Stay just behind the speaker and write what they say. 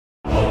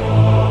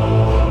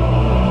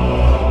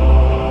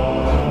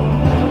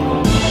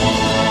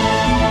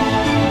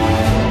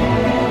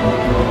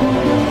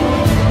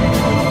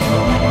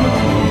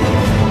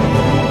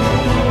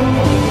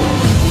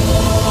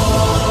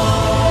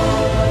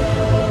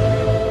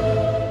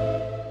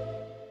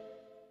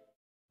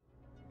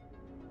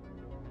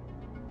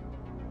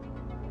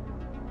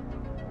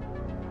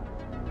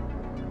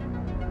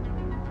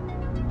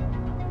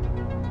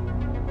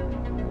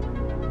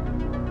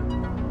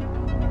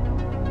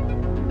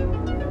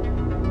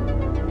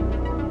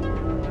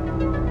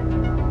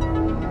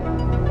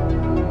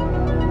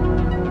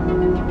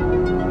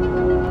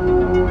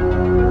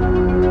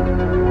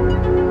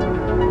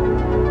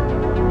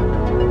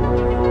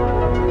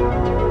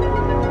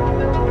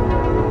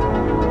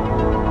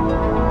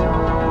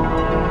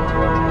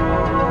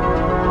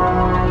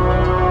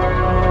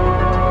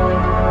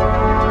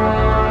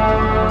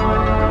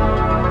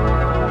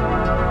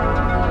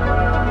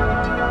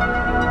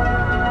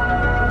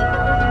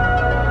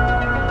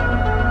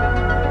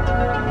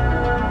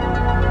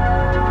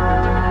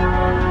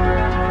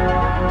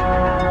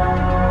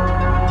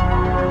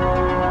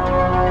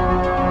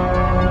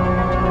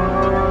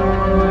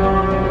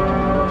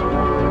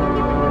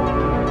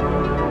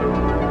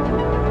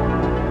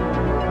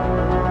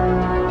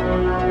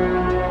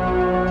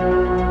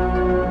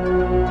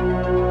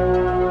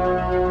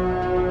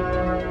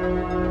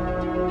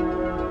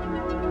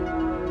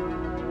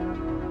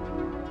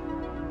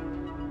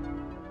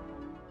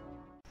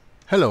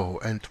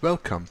and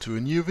welcome to a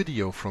new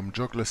video from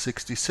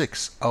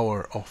Juggler66,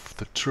 Hour of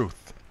the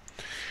Truth.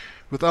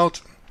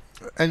 Without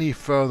any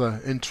further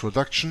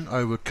introduction,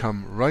 I will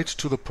come right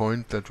to the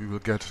point that we will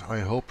get, I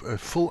hope, a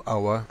full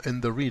hour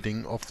in the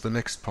reading of the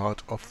next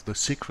part of the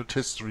secret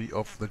history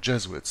of the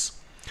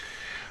Jesuits.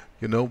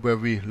 You know, where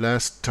we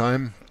last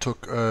time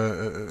took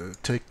a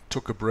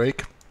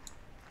break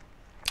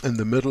in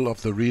the middle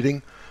of the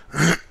reading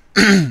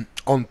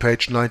on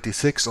page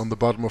 96, on the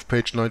bottom of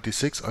page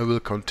 96. I will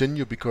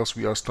continue because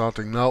we are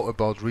starting now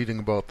reading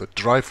about the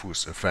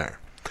Dreyfus affair.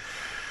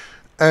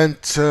 And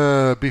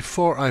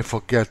before I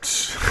forget,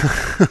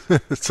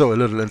 so a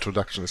little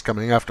introduction is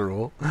coming after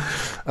all.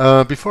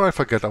 Before I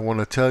forget, I want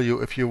to tell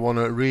you, if you want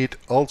to read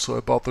also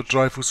about the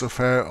Dreyfus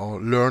affair or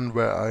learn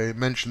where I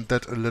mentioned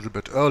that a little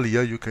bit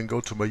earlier, you can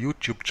go to my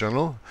YouTube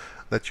channel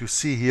that you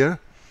see here.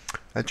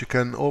 And you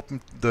can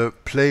open the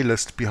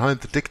playlist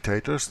Behind the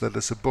Dictators. That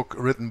is a book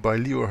written by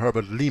Leo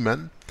Herbert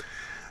Lehman,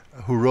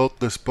 who wrote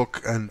this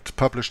book and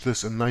published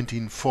this in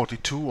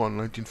 1942 or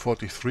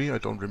 1943. I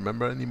don't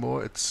remember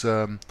anymore. It's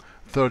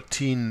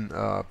 13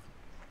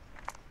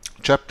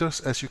 chapters,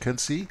 as you can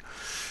see.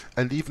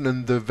 And even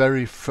in the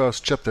very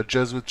first chapter,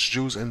 Jesuits,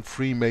 Jews and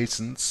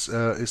Freemasons,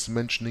 is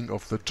mentioning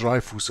of the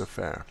Dreyfus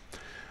affair.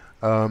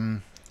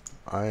 I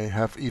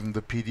have even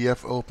the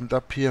PDF opened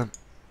up here.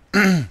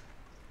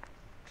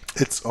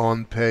 It's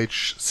on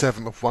page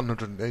 7 of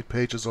 108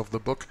 pages of the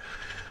book,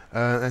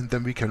 and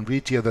then we can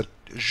read here that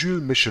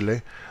Jules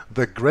Michelet,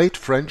 the great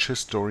French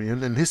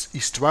historian, in his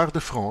Histoire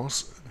de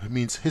France,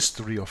 means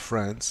History of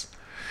France,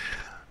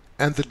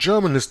 and the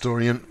German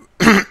historian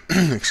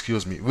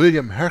excuse me,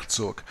 William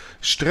Herzog,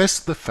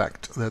 stressed the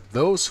fact that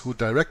those who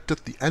directed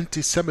the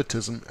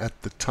anti-Semitism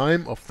at the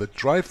time of the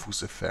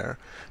Dreyfus affair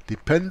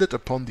depended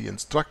upon the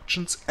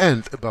instructions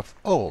and, above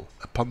all,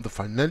 upon the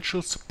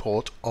financial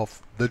support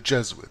of the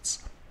Jesuits.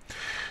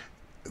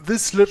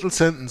 This little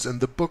sentence in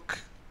the book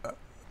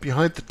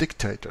Behind the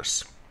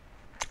Dictators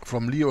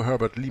from Leo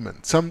Herbert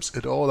Lehman sums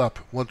it all up,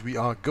 what we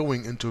are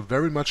going into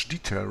very much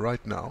detail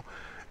right now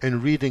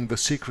in reading The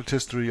Secret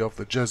History of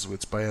the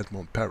Jesuits by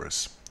Edmond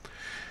Paris.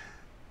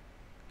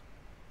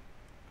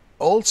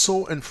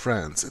 Also in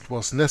France it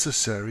was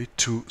necessary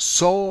to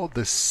sow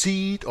the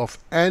seed of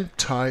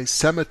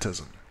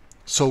anti-Semitism,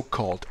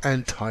 so-called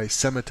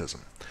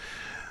anti-Semitism,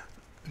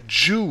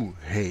 Jew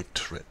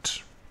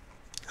hatred.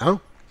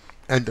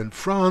 And in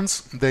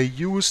France they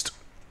used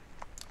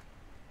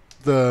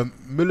the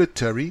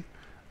military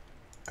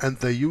and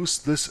they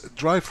used this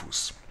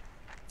Dreyfus.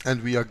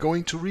 And we are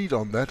going to read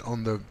on that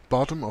on the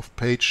bottom of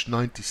page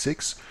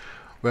 96,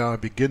 where I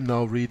begin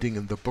now reading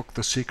in the book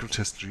The Secret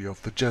History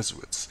of the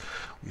Jesuits.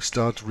 We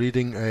start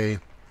reading a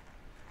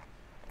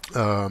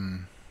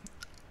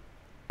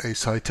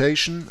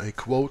citation, a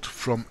quote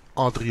from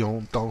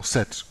Adrien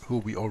Dancet, who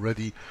we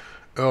already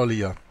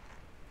earlier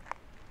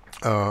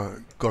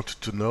got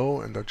to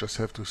know, and I just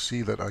have to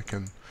see that I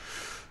can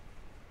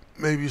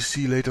maybe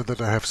see later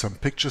that I have some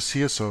pictures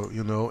here. So,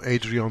 you know,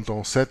 Adrien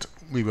Dancet,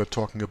 we were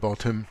talking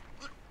about him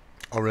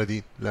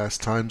already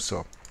last time,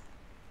 so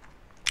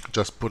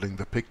just putting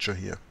the picture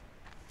here.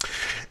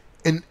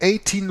 In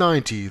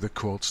 1890, the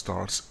quote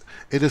starts,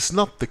 "It is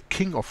not the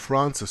King of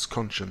France's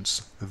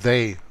conscience,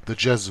 they, the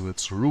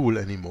Jesuits, rule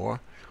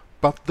anymore,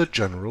 but the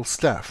General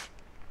Staff."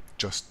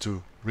 Just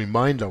to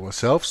remind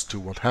ourselves to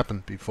what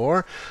happened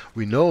before,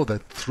 we know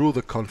that through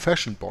the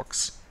confession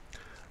box,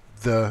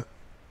 the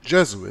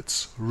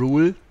Jesuits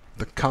rule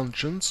the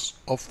conscience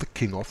of the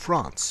King of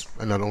France.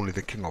 And not only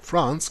the King of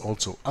France,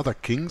 also other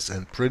kings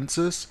and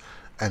princes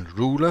and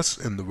rulers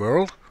in the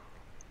world.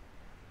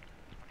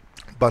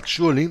 But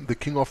surely the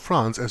King of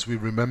France, as we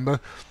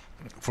remember,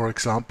 for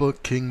example,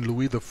 King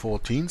Louis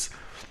XIV,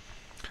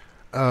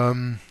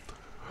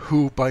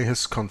 who by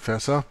his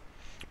confessor,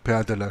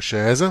 Père de la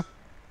Chaise,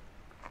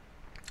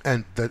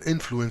 and that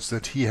influence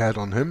that he had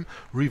on him,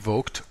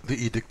 revoked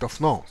the Edict of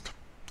Nantes.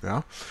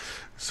 Yeah?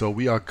 So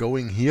we are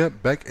going here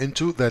back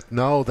into that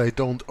now they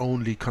don't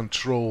only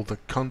control the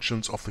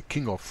conscience of the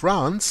King of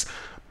France,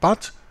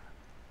 but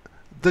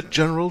the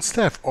General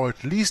Staff, or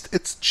at least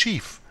its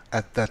chief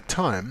at that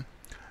time.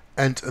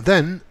 And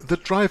then the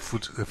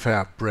Dreyfus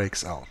affair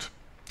breaks out.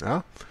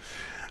 Yeah?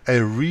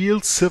 A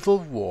real civil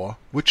war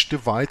which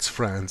divides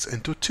France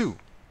into two.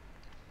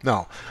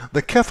 Now,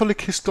 the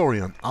Catholic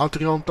historian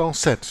Adrien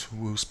Dancet,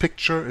 whose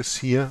picture is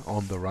here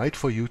on the right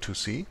for you to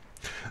see,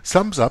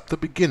 sums up the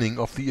beginning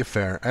of the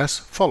affair as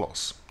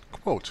follows.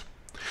 Quote,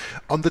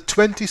 "On the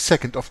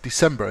 22nd of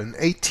December in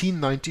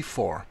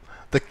 1894,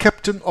 the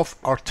captain of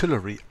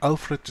artillery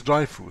Alfred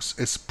Dreyfus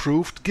is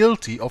proved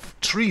guilty of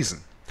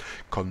treason,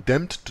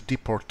 condemned to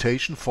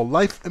deportation for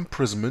life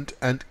imprisonment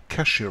and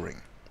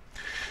cashiering.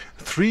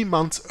 3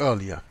 months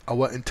earlier,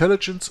 our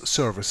intelligence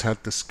service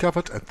had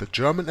discovered at the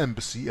German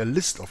embassy a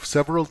list of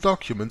several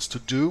documents to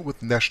do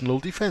with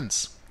national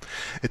defense.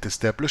 It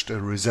established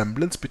a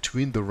resemblance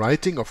between the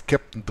writing of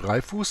Captain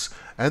Dreyfus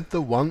and the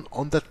one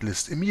on that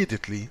list.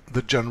 Immediately,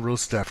 the General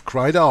Staff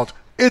cried out,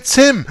 'It's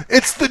him!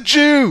 It's the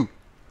Jew!'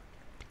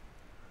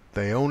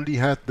 They only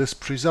had this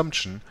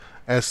presumption,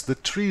 as the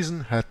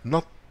treason had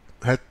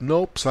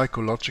no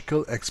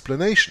psychological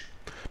explanation,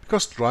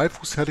 because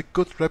Dreyfus had a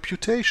good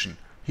reputation,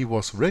 he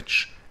was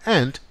rich,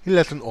 and he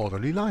led an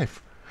orderly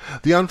life.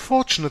 The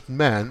unfortunate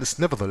man is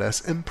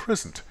nevertheless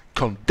imprisoned,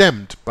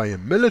 condemned by a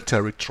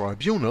military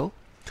tribunal,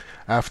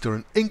 after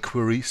an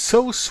inquiry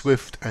so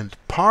swift and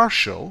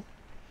partial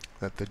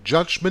that the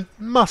judgment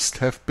must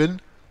have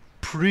been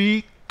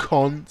preconceived.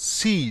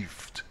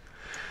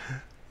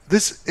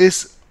 This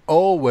is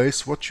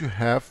always what you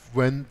have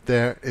when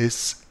there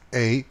is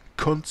a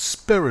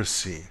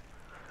conspiracy,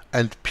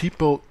 and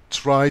people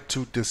try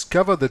to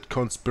discover that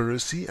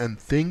conspiracy and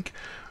think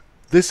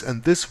this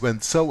and this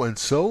went so and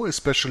so,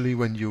 especially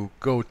when you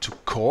go to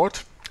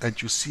court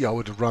and you see how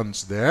it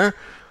runs there.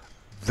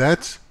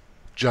 That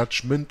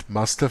judgment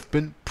must have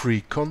been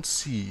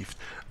preconceived.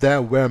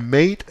 There were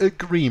made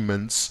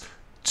agreements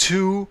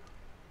to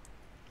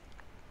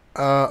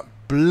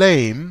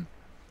blame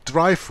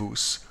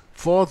Dreyfus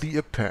for the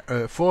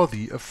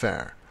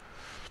affair.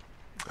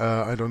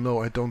 I don't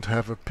know, I don't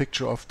have a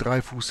picture of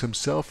Dreyfus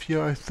himself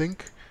here, I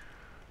think.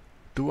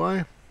 Do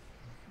I?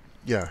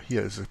 Yeah,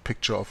 here is a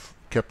picture of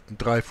Captain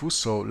Dreyfus,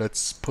 so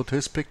let's put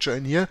his picture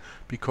in here,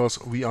 because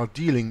we are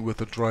dealing with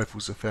the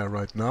Dreyfus affair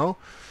right now.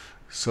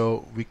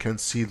 So we can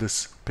see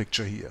this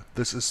picture here.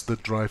 This is the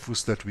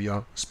Dreyfus that we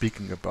are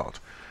speaking about.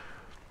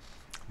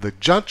 The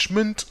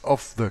judgment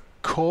of the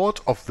court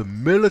of the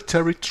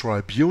military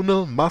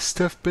tribunal must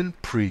have been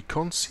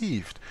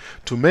preconceived.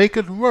 To make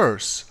it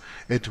worse,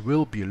 it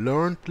will be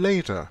learned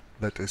later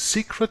that a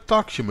secret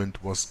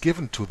document was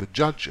given to the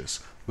judges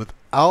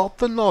without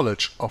the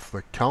knowledge of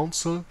the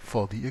counsel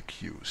for the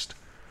accused.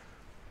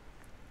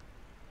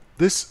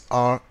 These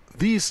are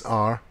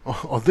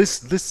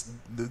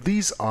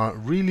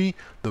really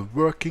the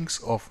workings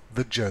of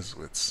the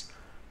Jesuits.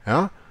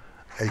 Yeah?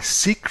 A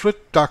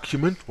secret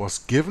document was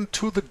given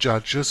to the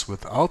judges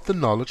without the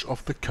knowledge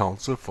of the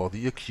counsel for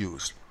the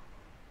accused.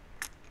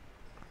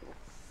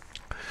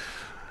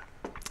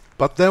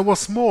 But there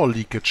was more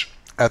leakage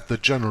at the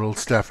General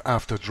Staff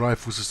after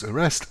Dreyfus's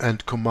arrest,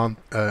 and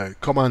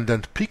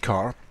Commandant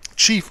Picard,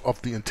 chief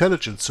of the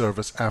intelligence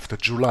service after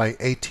July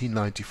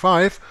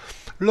 1895,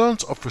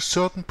 learns of a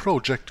certain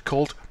project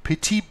called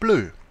Petit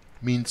Bleu,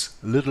 means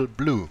little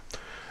blue.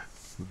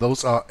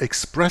 Those are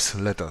express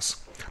letters,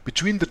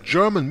 between the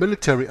German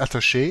military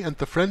attaché and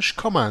the French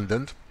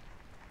commandant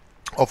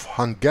of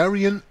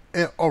Hungarian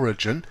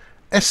origin,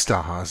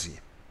 Esterházy.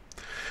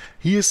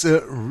 He is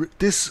a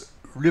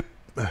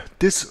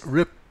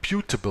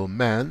disreputable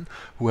man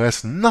who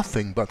has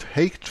nothing but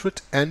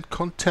hatred and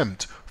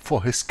contempt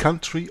for his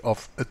country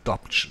of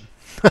adoption.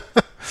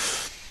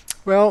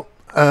 Well,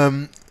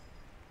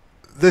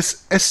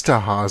 this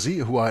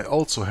Esterházy, who I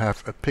also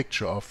have a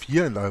picture of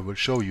here, and I will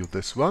show you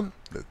this one,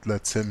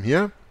 that's him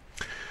here,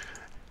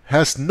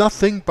 has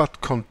nothing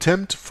but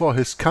contempt for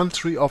his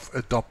country of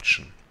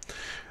adoption.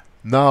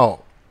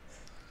 Now,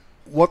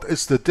 what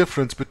is the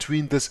difference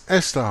between this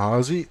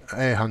Esterházy,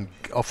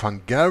 of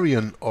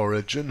Hungarian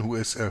origin, who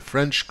is a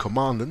French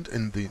commandant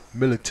in the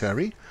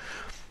military,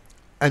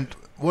 and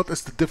what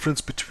is the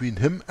difference between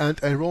him and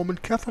a Roman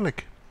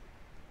Catholic?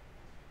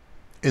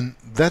 In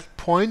that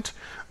point,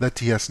 that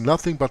he has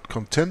nothing but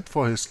contempt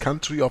for his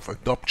country of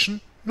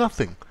adoption,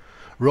 nothing.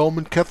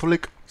 Roman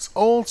Catholics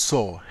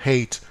also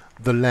hate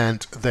the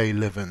land they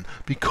live in,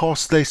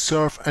 because they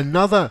serve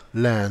another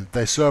land,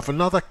 they serve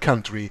another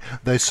country,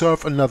 they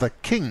serve another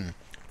king,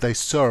 they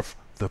serve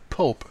the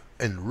Pope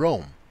in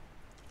Rome.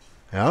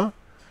 Yeah?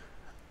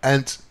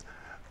 And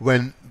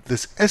when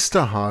this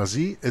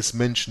Esterházy is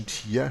mentioned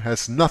here,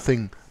 has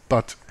nothing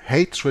but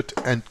hatred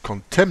and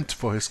contempt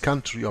for his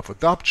country of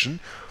adoption,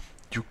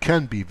 you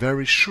can be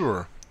very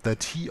sure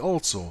that he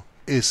also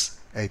is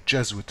a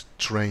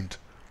Jesuit-trained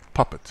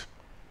puppet.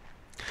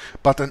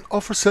 But an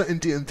officer in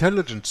the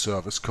intelligence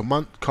service,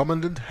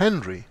 Commandant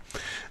Henry,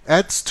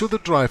 adds to the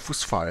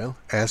Dreyfus file,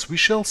 as we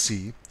shall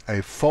see,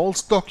 a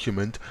false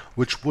document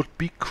which would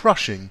be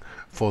crushing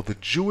for the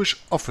Jewish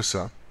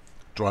officer,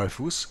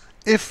 Dreyfus,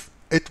 if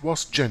it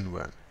was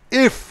genuine.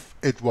 If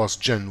it was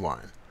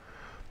genuine.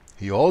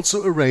 He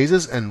also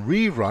erases and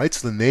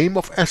rewrites the name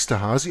of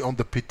Esterházy on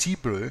the Petit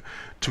Bleu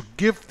to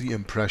give the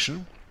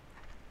impression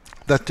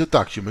that the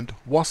document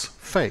was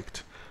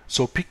faked.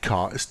 So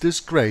Picard is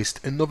disgraced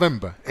in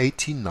November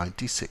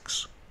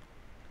 1896.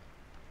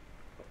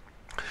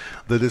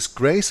 The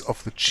disgrace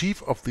of the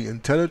chief of the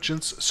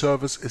intelligence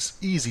service is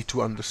easy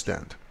to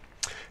understand.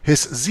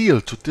 His zeal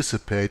to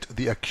dissipate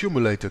the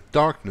accumulated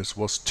darkness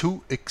was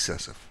too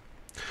excessive.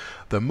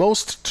 The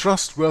most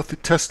trustworthy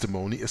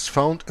testimony is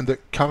found in the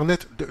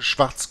Carnet de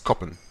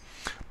Schwarzkoppen,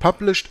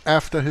 published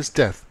after his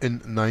death in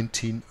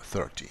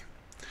 1930.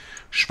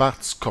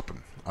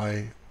 Schwarzkoppen.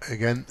 I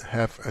again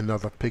have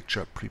another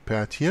picture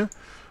prepared here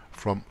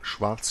from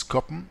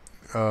Schwarzkoppen.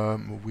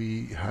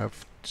 We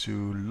have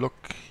to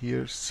look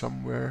here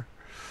somewhere.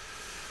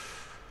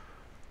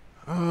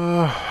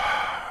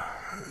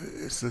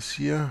 Is this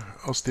here?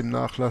 Aus dem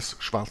Nachlass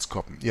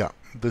Schwarzkoppen. Yeah,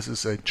 this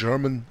is a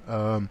German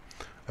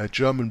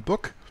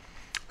book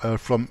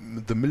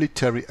from the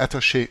military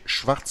attaché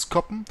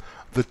Schwarzkoppen,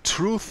 The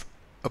Truth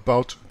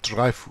About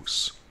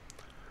Dreyfus.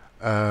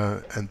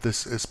 And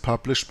this is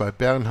published by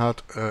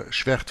Bernhard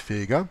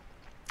Schwertfeger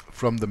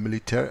from the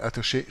military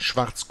attaché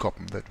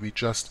Schwarzkoppen that we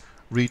just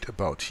read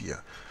about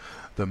here.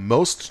 The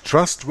most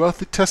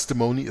trustworthy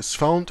testimony is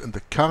found in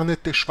the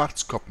Carnet de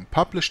Schwarzkoppen,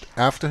 published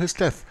after his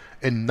death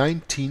in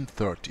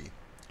 1930.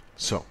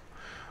 So,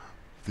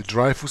 the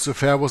Dreyfus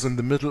affair was in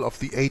the middle of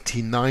the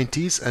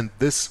 1890s, and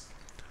this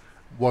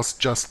was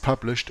just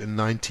published in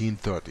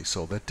 1930,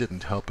 so that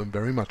didn't help him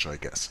very much, I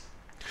guess.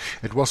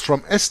 It was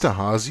from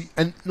Esterhazy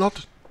and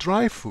not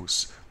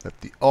Dreyfus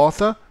that the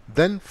author,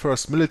 then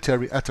first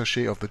military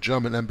attaché of the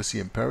German embassy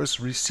in Paris,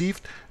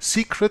 received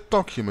secret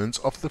documents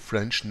of the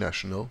French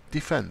national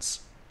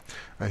defense.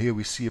 Here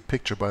we see a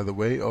picture, by the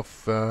way,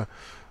 of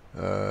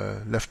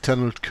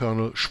Lieutenant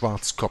Colonel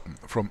Schwarzkoppen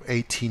from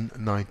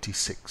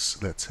 1896.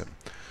 That's him,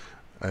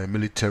 a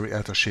military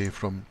attaché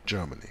from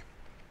Germany.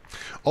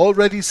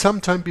 Already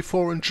sometime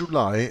before in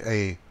July,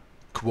 a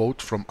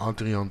quote from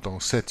Adrien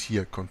Dancet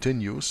here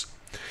continues,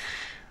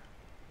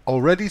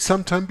 already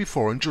sometime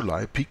before in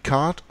July,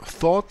 Picard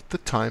thought the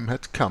time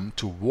had come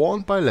to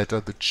warn by letter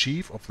the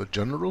chief of the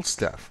General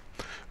Staff,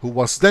 who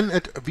was then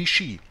at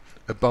Vichy,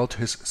 about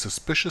his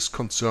suspicions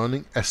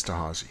concerning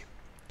Esterhazy.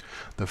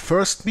 The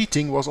first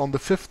meeting was on the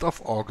 5th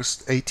of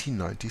August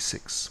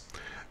 1896.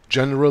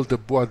 General de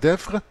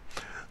Boisdeffre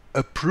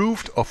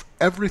approved of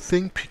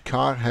everything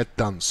Picard had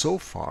done so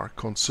far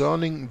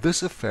concerning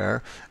this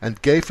affair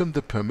and gave him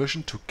the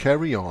permission to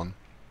carry on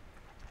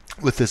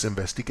with his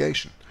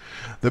investigation.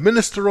 The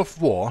Minister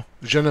of War,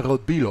 General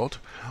Billot,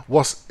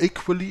 was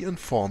equally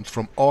informed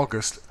from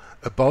August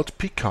about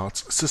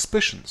Picard's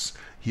suspicions.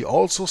 He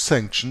also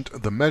sanctioned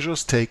the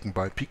measures taken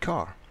by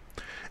Picard.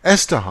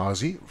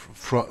 Esterhazy,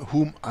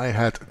 whom I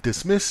had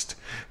dismissed,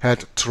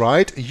 had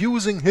tried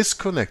using his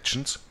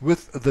connections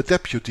with the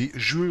deputy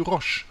Jules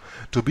Roche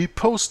to be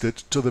posted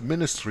to the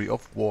Ministry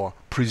of War,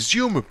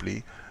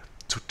 presumably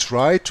to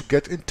try to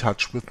get in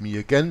touch with me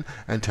again,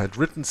 and had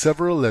written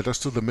several letters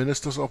to the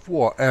Ministers of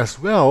War as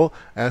well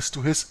as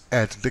to his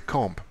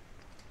aide-de-camp.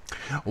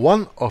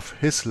 One of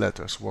his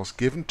letters was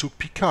given to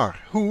Picard,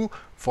 who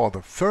for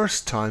the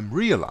first time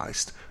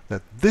realized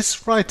that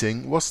this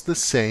writing was the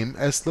same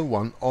as the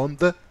one on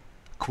the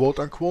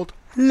quote-unquote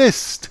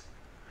list.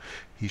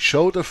 He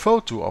showed a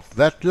photo of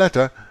that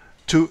letter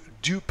to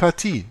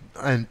Dupaty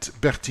and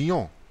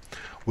Bertillon,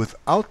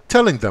 without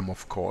telling them,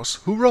 of course,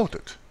 who wrote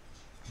it.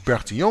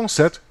 Bertillon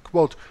said,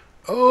 quote,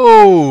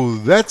 "Oh,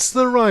 that's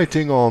the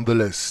writing on the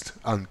list,"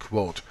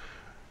 unquote.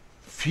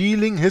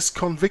 Feeling his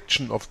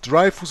conviction of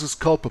Dreyfus's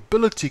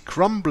culpability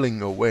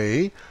crumbling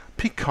away,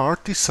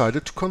 Picard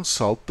decided to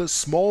consult the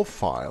small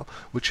file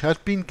which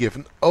had been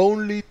given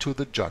only to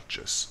the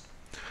judges.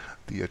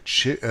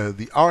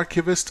 The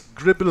archivist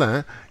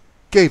Gribelin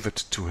gave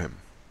it to him.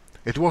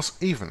 It was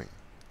evening.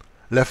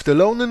 Left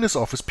alone in his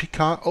office,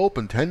 Picard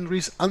opened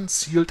Henry's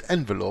unsealed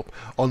envelope,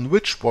 on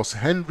which was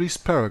Henry's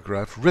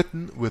paragraph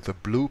written with a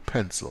blue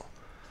pencil.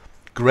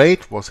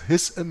 Great was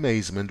his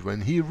amazement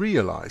when he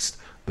realized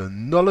the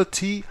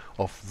nullity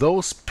of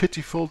those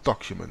pitiful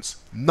documents,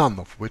 none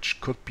of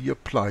which could be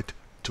applied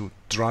to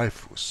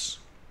Dreyfus.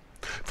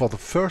 For the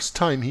first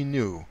time he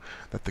knew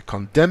that the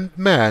condemned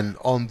man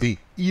on the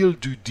Île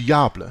du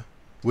Diable,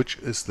 which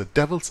is the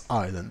Devil's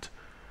Island,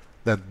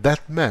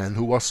 that man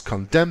who was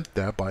condemned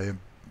there by a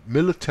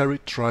military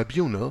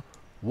tribunal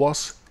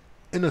was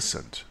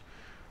innocent.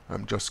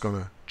 I'm just going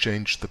to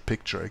change the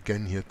picture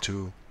again here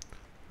to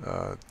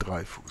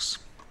Dreyfus.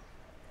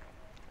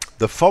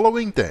 The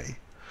following day,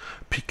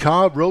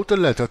 Picard wrote a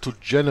letter to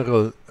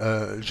General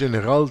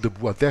de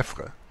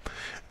Boisdeffre,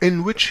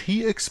 in which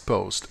he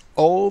exposed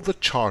all the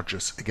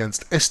charges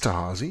against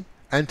Esterhazy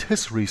and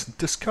his recent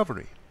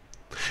discovery.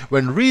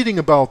 When reading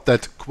about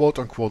that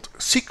quote-unquote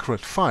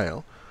secret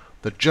file,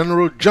 the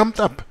general jumped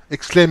up,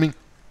 exclaiming,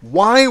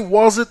 "Why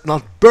was it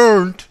not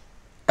burned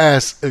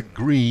as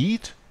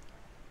agreed?"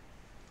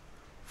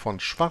 Von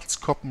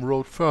Schwarzkoppen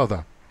wrote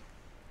further,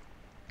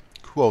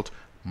 quote,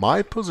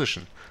 "My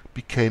position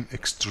became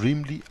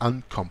extremely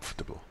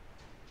uncomfortable.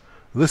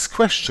 This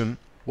question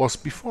was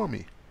before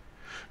me.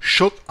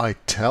 Should I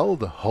tell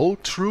the whole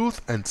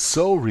truth and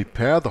so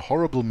repair the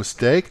horrible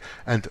mistake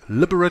and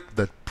liberate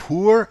that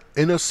poor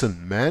innocent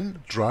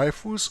man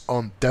Dreyfus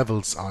on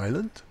Devil's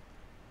Island?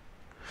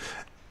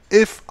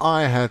 If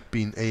I had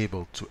been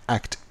able to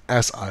act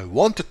as I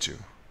wanted to,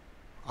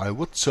 I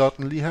would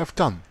certainly have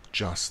done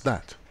just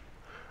that.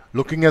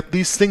 Looking at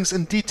these things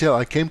in detail,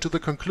 I came to the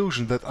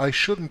conclusion that I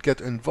shouldn't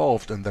get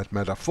involved in that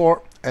matter,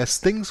 for, as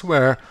things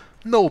were,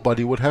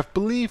 nobody would have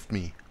believed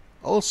me.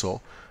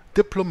 Also,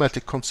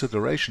 diplomatic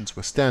considerations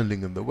were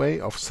standing in the way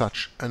of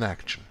such an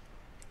action.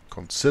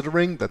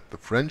 Considering that the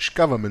French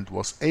government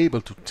was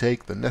able to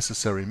take the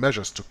necessary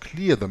measures to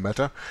clear the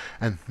matter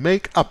and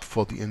make up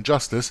for the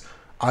injustice,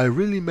 I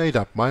really made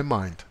up my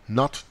mind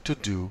not to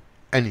do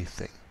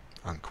anything."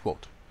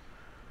 Unquote.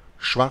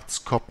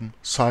 Schwarzkoppen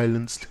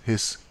silenced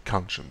his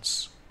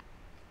conscience.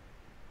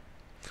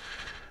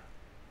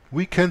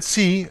 We can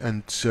see,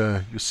 and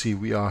you see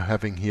we are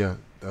having here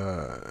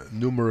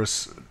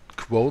numerous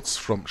quotes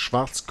from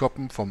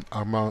Schwarzkoppen, from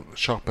Armand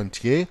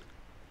Charpentier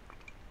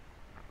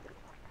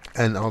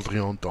and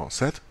Adrien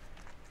Dancet,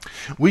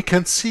 we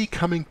can see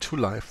coming to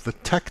life the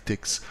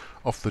tactics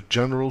of the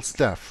General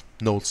Staff,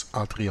 notes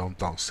Adrien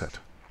Dancet.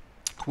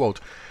 Quote,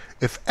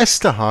 if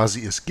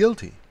Esterhazy is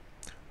guilty,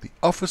 the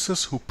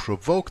officers who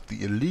provoked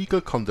the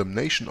illegal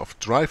condemnation of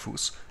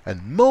Dreyfus,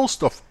 and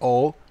most of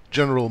all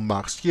General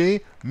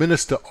Marcier,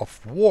 Minister of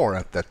War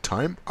at that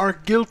time, are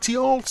guilty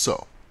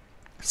also.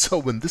 So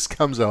when this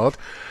comes out,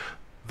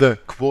 the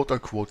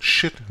quote-unquote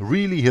shit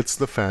really hits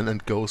the fan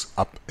and goes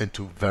up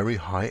into very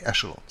high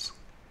echelons.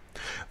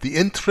 The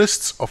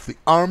interests of the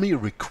army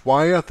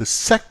require the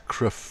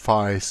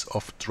sacrifice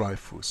of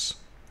Dreyfus.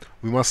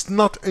 We must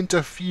not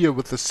interfere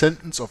with the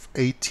sentence of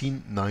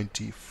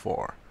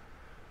 1894.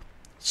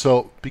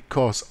 So,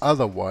 because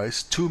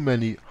otherwise too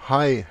many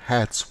high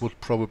hats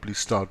would probably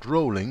start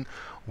rolling,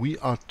 we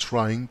are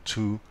trying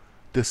to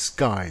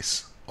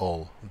disguise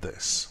all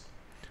this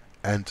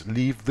and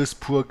leave this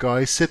poor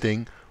guy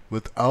sitting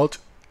without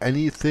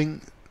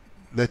anything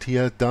that he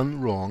had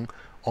done wrong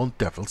on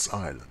Devil's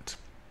Island.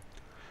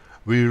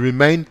 We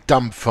remain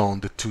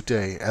dumbfounded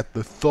today at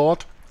the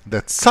thought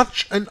that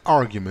such an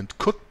argument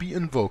could be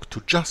invoked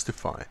to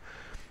justify,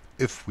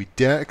 if we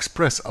dare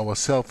express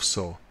ourselves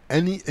so,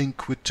 any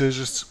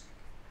inquisitive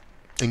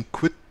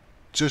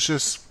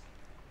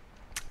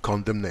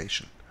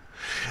condemnation.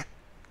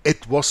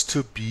 It was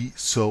to be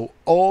so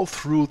all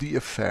through the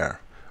affair,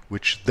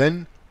 which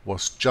then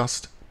was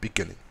just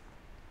beginning.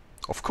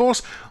 Of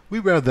course, we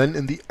were then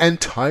in the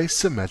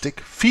anti-Semitic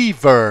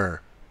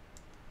fever.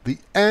 The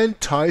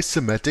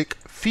anti-Semitic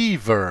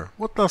fever.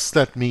 What does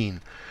that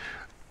mean?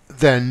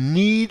 There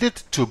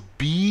needed to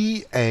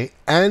be an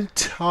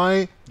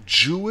anti-Jewish,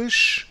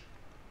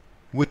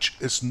 which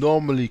is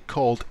normally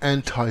called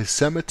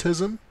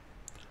anti-Semitism,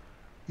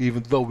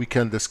 even though we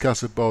can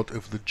discuss about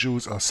if the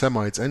Jews are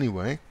Semites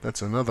anyway.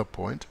 That's another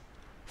point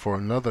for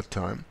another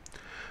time.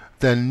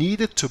 There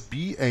needed to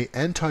be an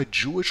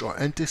anti-Jewish or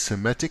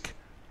anti-Semitic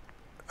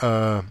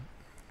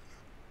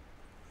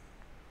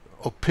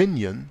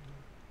opinion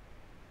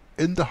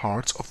in the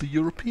hearts of the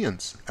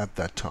Europeans at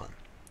that time,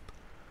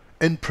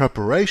 in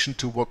preparation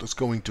to what is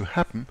going to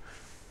happen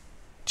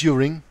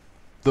during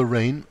the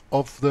reign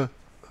of the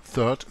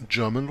Third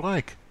German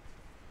Reich,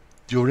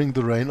 during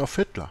the reign of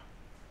Hitler.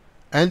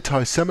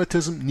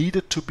 Anti-Semitism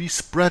needed to be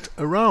spread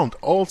around,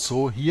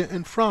 also here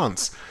in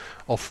France.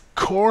 Of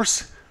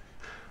course,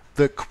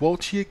 the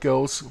quote here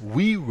goes,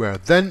 we were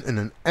then in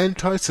an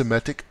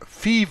anti-Semitic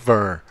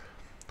fever.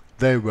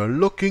 They were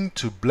looking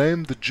to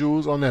blame the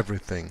Jews on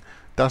everything.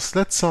 Does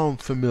that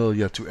sound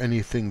familiar to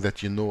anything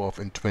that you know of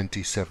in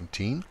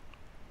 2017?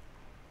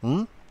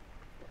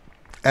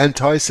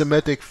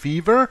 Anti-Semitic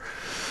fever?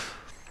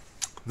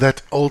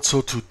 That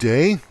also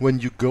today, when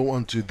you go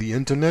onto the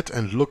internet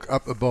and look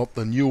up about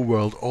the New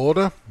World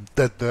Order,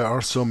 that there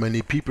are so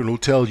many people who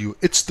tell you,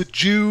 it's the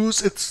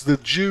Jews, it's the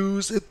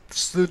Jews,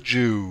 it's the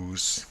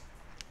Jews.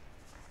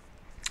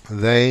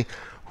 They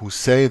who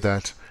say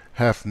that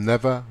have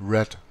never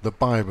read the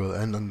Bible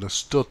and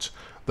understood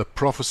the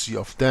prophecy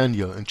of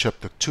Daniel in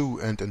chapter 2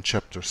 and in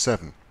chapter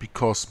 7,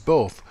 because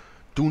both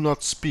do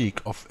not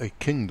speak of a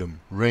kingdom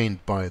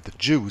reigned by the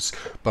Jews,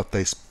 but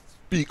they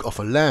speak of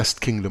a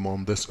last kingdom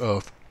on this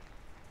earth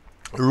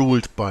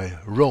ruled by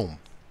Rome.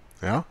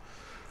 Yeah?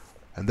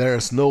 And there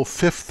is no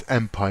fifth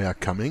empire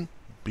coming,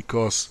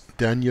 because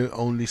Daniel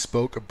only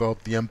spoke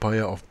about the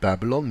empire of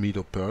Babylon,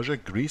 Medo-Persia,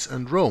 Greece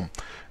and Rome.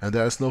 And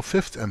there is no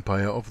fifth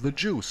empire of the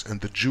Jews.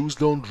 And the Jews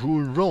don't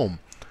rule Rome.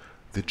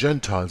 The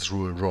Gentiles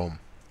rule Rome.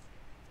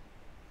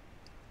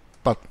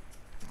 But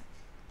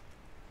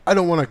I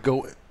don't want to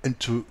go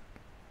into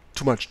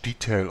too much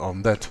detail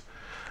on that.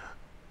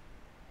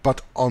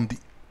 But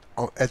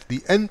at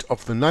the end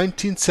of the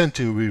 19th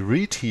century, we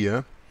read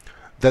here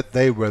that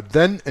they were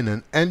then in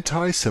an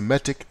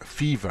anti-Semitic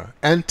fever.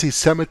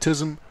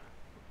 Anti-Semitism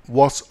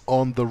was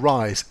on the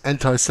rise.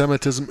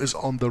 Anti-Semitism is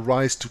on the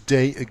rise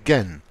today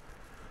again.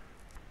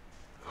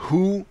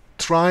 Who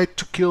tried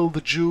to kill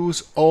the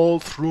Jews all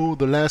through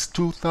the last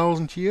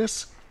 2,000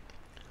 years?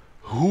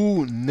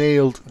 Who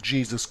nailed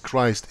Jesus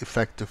Christ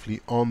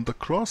effectively on the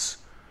cross?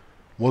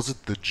 Was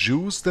it the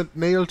Jews that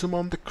nailed him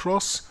on the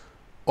cross,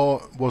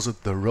 or was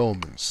it the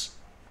Romans?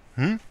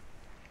 I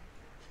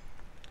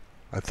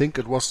think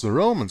it was the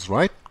Romans,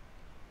 right?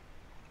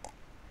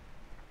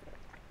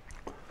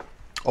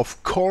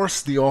 Of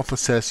course, the author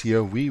says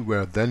here, we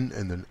were then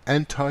in an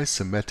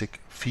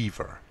anti-Semitic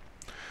fever.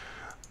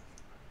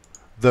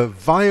 The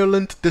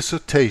violent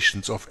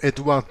dissertations of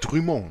Edouard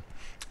Drummond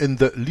in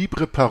the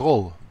Libre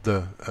Parole,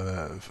 the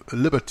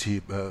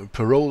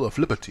Parole of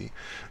Liberty,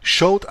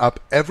 showed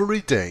up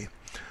every day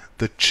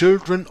the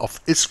children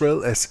of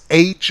Israel as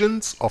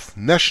agents of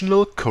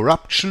national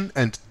corruption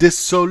and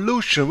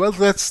dissolution. Well,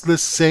 that's the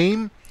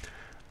same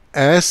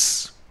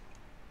as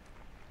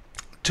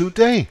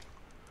today,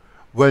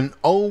 when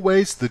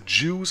always the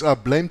Jews are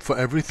blamed for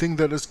everything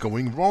that is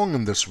going wrong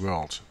in this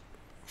world.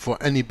 For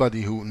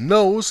anybody who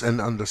knows and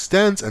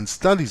understands and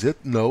studies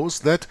it knows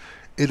that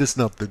It is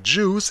not the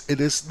Jews, it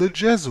is the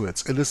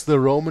Jesuits, it is the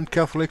Roman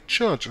Catholic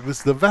Church, it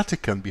is the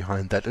Vatican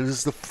behind that, it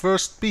is the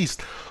first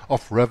beast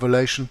of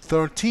Revelation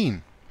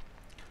 13.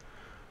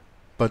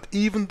 But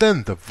even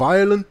then, the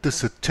violent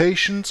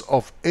dissertations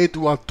of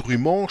Edouard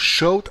Drumont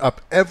showed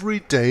up every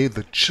day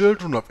the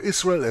children of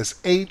Israel as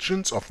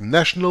agents of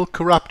national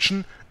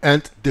corruption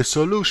and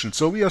dissolution.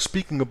 So we are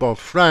speaking about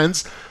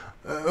France.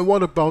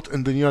 What about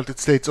in the United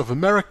States of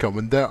America,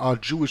 when there are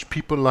Jewish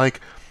people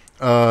like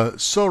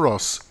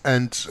Soros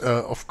and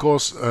of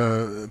course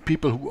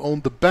people who own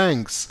the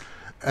banks,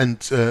 and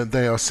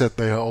they are said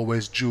they are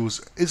always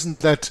Jews? Isn't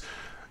that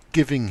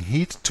giving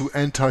heed to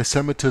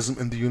anti-Semitism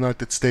in the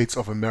United States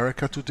of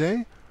America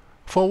today?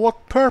 For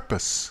what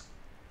purpose?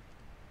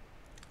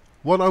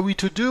 What are we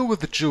to do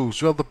with the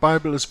Jews? Well, the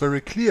Bible is very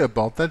clear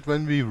about that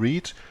when we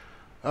read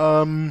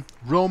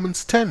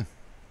Romans 10.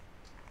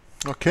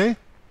 Okay?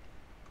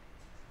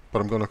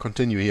 But I'm going to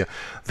continue here.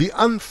 The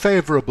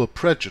unfavorable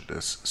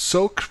prejudice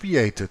so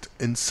created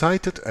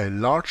incited a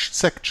large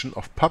section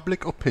of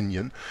public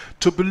opinion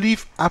to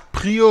believe a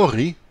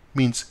priori,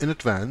 means in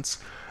advance,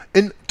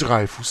 in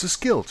Dreyfus's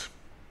guilt.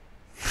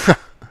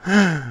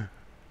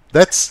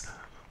 That's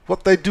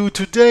what they do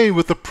today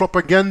with the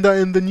propaganda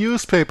in the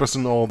newspapers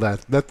and all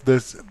that. That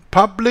the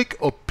public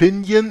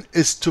opinion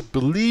is to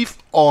believe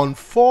on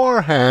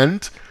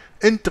forehand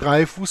in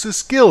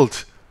Dreyfus's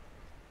guilt.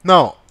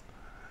 Now,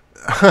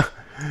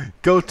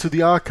 go to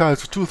the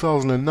archives of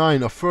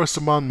 2009 of First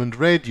Amendment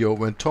Radio,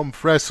 when Tom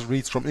Frass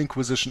reads from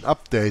Inquisition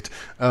Update,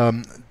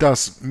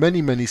 does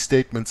many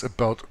statements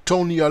about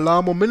Tony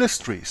Alamo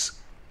Ministries.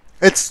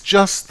 It's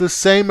just the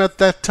same at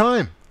that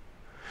time.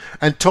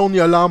 And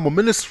Tony Alamo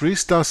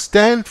Ministries does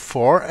stand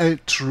for a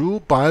true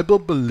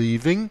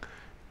Bible-believing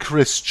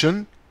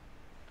Christian,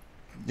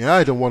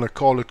 I don't want to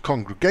call it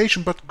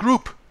congregation, but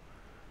group.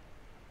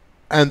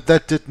 And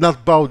that did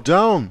not bow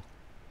down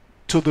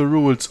to the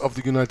rules of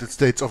the United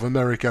States of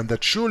America, and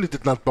that surely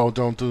did not bow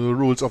down to the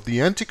rules of the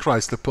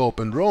Antichrist, the Pope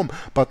in Rome,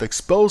 but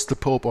exposed the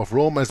Pope of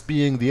Rome as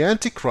being the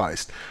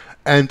Antichrist.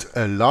 And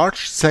a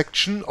large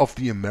section of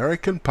the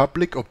American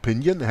public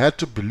opinion had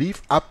to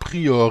believe a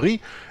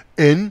priori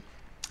in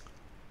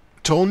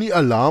Tony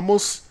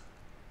Alamo's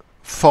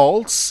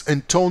faults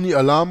and Tony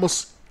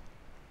Alamo's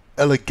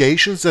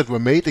allegations that were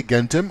made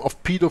against him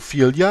of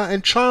pedophilia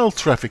and child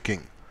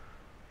trafficking,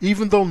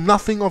 even though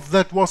nothing of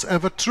that was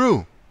ever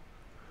true.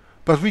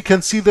 But we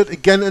can see that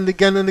again and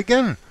again and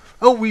again.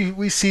 Oh,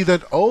 we see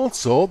that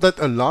also, that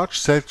a large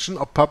section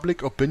of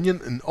public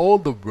opinion in all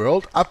the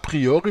world a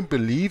priori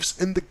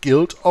believes in the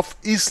guilt of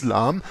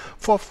Islam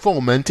for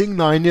fomenting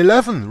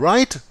 9/11,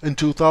 right? In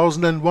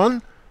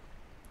 2001.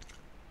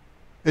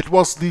 It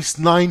was these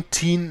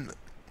 19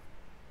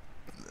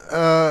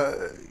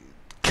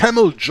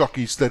 camel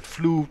jockeys that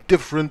flew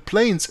different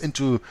planes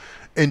into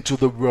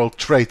the World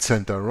Trade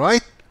Center,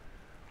 right?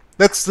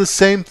 That's the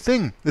same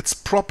thing. It's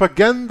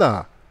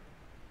propaganda.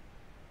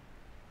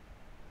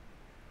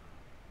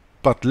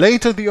 But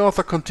later the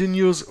author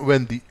continues,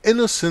 when the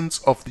innocence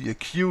of the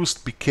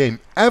accused became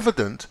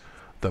evident,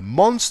 the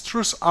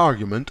monstrous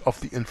argument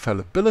of the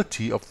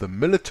infallibility of the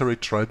military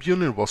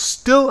tribunal was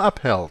still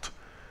upheld,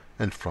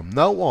 and from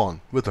now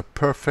on with a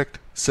perfect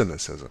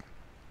cynicism.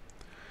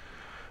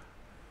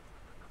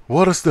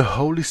 What is the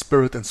Holy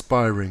Spirit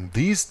inspiring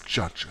these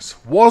judges?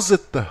 Was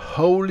it the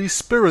Holy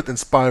Spirit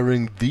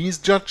inspiring these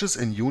judges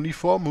in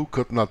uniform who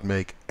could not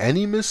make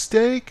any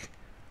mistake?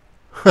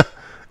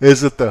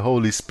 Is it the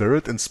Holy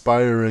Spirit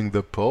inspiring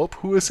the Pope,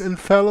 who is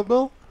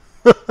infallible?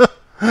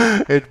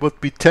 It would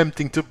be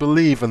tempting to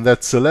believe in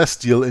that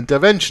celestial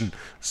intervention,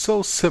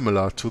 so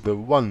similar to the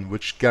one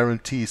which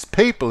guarantees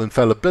papal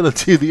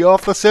infallibility, the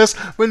author says,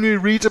 when we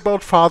read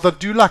about Father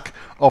Dulac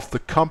of the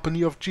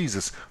Company of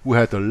Jesus, who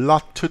had a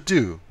lot to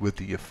do with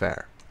the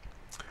affair.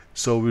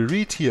 So we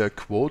read here a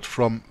quote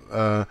from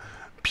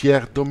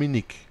Pierre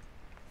Dominique.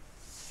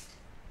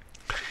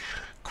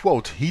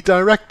 Quote, he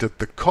directed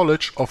the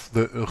College of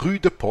the Rue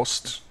de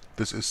Poste,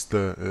 this is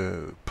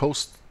the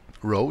Post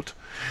Road,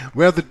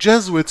 where the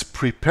Jesuits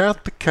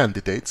prepared the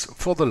candidates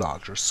for the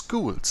larger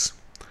schools.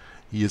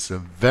 He is a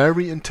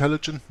very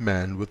intelligent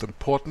man with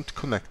important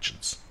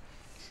connections.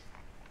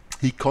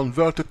 He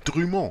converted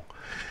Drumont,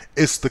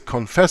 is the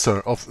confessor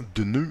of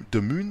de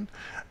Mune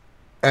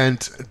and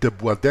de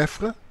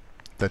Boisdeffre,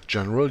 that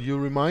general you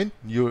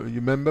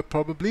remember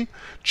probably,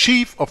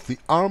 chief of the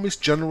Army's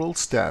General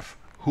Staff,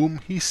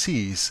 whom he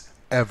sees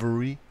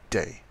every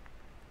day.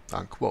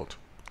 Unquote.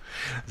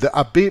 The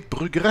Abbé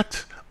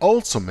Brugeret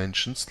also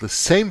mentions the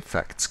same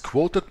facts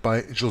quoted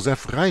by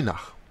Joseph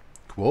Reinach.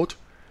 Quote,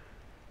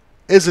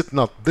 is it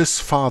not this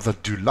Father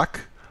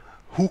Dulac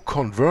who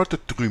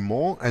converted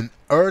Drumont and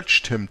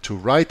urged him to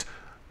write,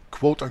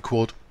 quote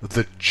unquote,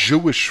 the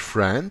Jewish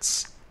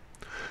France,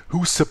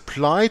 who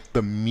supplied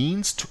the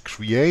means to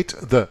create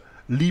the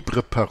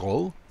libre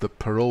parole, the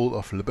parole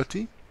of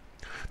liberty?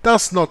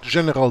 Does not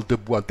General de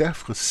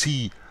Boisdeffre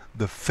see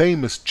the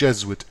famous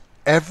Jesuit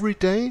every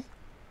day?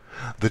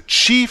 The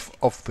chief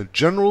of the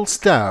General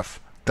Staff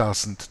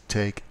doesn't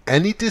take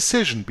any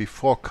decision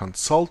before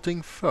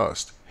consulting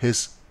first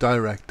his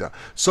director.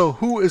 So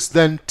who is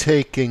then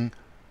taking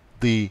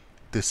the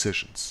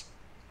decisions?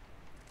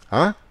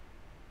 Huh?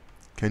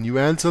 Can you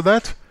answer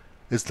that?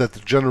 Is that the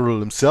general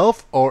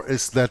himself, or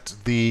is that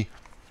the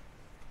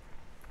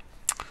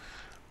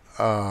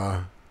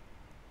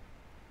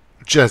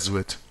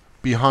Jesuit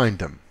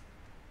behind him?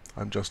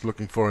 I'm just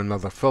looking for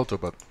another photo,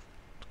 but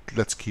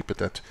let's keep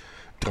it at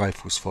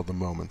Dreyfus for the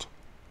moment.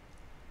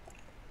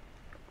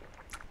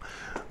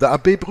 The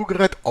Abbé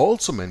Brugeret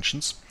also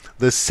mentions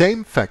the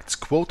same facts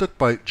quoted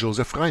by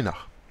Joseph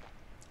Reinach.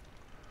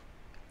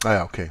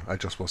 Okay, I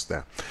just was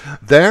there.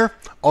 There,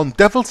 on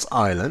Devil's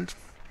Island,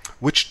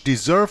 which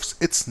deserves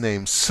its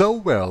name so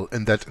well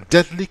in that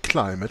deadly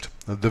climate,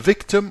 the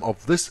victim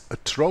of this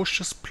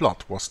atrocious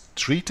plot was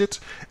treated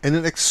in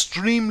an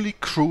extremely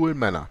cruel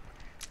manner,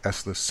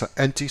 as the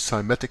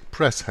anti-Semitic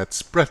press had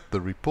spread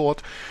the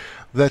report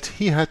that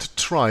he had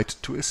tried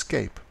to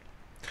escape.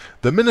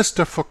 The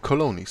Minister for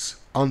Colonies,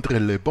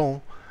 André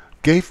Lebon,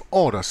 gave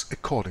orders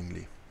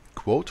accordingly.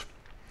 Quote,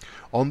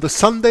 on the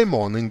Sunday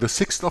morning, the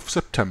 6th of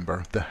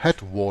September, the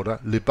head warder,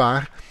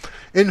 Lebar,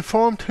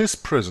 informed his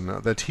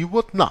prisoner that he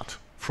would not,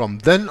 from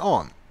then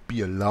on,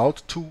 be allowed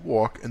to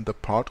walk in the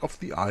part of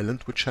the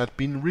island which had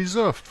been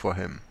reserved for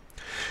him,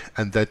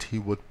 and that he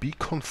would be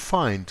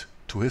confined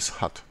to his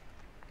hut.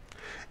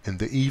 In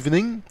the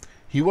evening,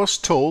 he was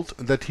told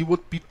that he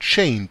would be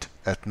chained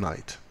at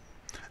night.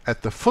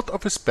 At the foot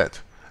of his bed,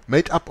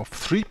 made up of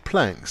 3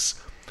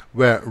 planks,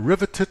 were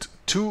riveted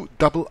 2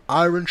 double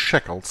iron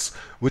shackles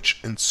which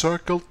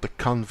encircled the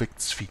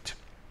convict's feet.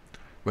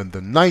 When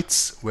the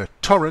nights were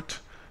torrid,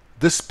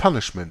 this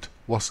punishment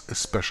was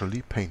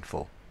especially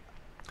painful.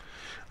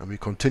 And we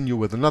continue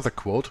with another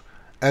quote.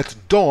 At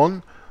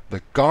dawn,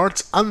 the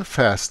guards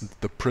unfastened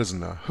the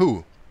prisoner,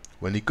 who,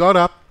 when he got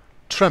up,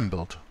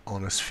 trembled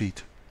on his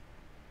feet.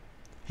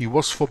 He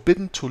was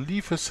forbidden to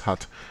leave his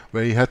hut,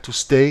 where he had to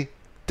stay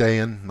day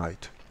and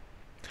night.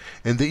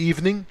 In the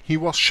evening he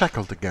was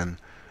shackled again,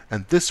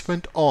 and this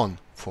went on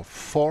for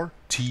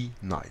 40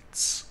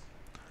 nights.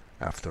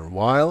 After a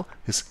while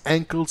his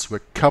ankles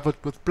were covered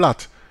with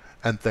blood,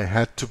 and they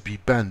had to be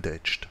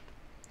bandaged.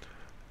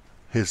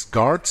 His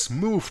guards,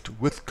 moved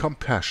with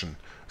compassion,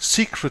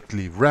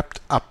 secretly wrapped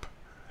up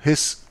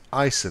his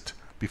eyes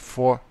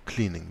before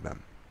cleaning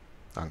them.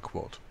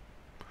 Unquote.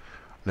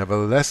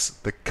 Nevertheless,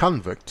 the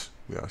convict,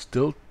 we are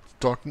still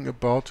talking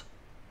about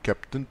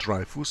Captain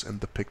Dreyfus and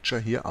the picture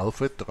here,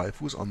 Alfred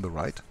Dreyfus on the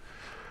right.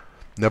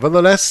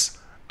 Nevertheless,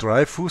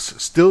 Dreyfus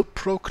still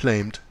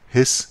proclaimed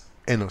his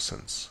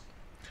innocence.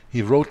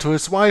 He wrote to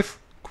his wife,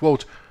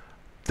 quote,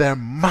 there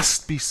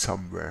must be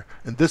somewhere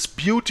in this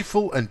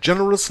beautiful and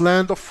generous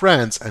land of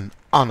France an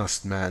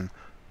honest man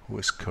who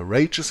is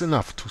courageous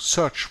enough to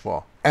search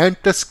for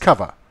and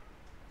discover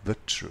the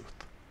truth.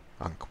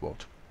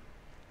 Unquote.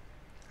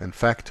 In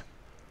fact,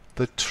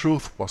 the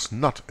truth was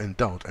not in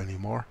doubt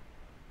anymore.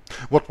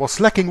 What was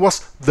lacking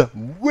was the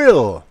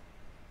will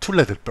to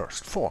let it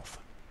burst forth.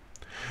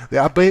 The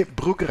Abbé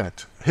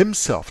Brugeret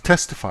himself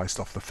testifies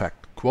of the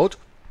fact, quote,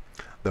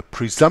 the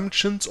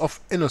presumptions of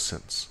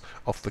innocence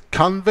of the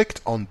convict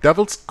on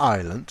Devil's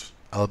Island,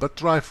 Albert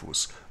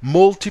Dreyfus,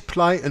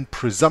 multiply in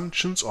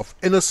presumptions of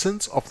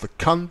innocence of the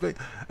convict,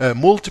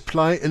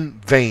 multiply in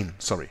vain.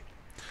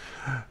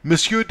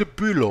 Monsieur de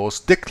Bülow's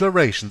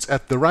declarations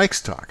at the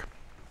Reichstag,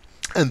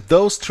 and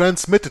those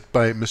transmitted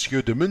by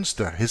Monsieur de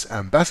Münster, his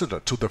ambassador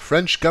to the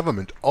French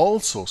government,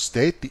 also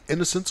state the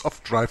innocence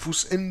of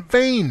Dreyfus in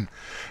vain,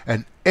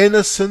 an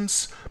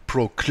innocence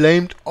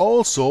proclaimed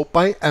also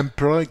by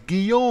Emperor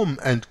Guillaume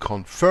and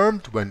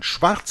confirmed when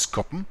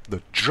Schwarzkoppen,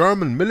 the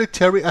German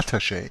military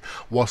attaché,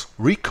 was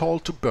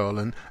recalled to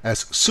Berlin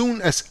as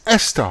soon as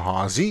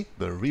Esterhazy,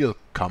 the real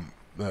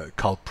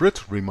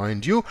culprit,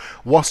 remind you,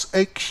 was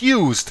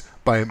accused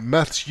by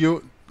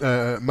Mathieu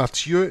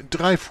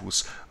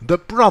Dreyfus, the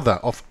brother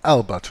of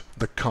Albert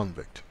the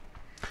convict.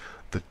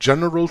 The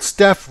General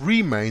Staff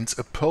remains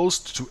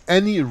opposed to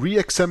any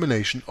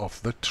re-examination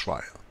of the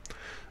trial.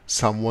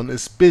 Someone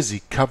is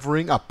busy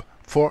covering up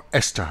for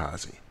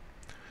Esterhazy.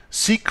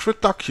 Secret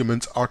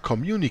documents are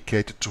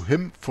communicated to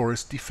him for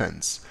his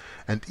defense,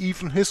 and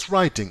even his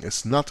writing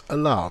is not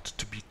allowed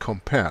to be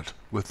compared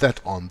with that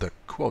on the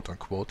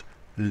quote-unquote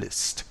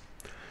list.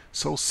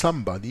 So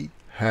somebody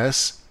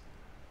has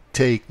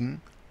taken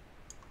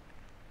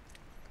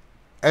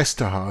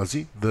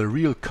Esterhazy, the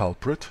real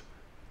culprit,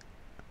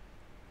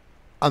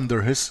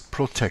 under his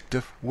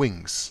protective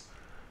wings.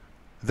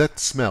 That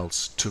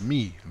smells to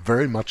me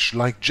very much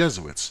like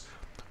Jesuits,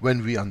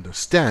 when we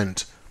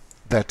understand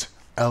that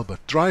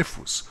Albert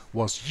Dreyfus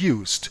was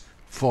used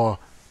for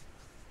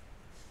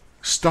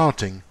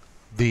starting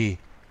the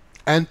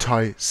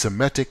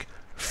anti-Semitic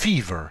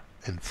fever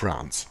in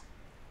France.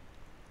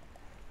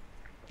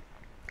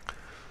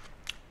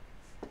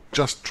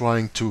 Just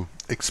trying to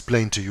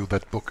explain to you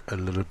that book a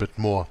little bit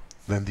more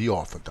than the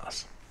author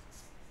does.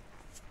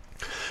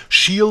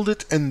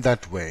 Shielded in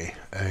that way,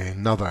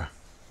 another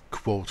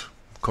quote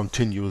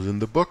continues in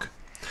the book,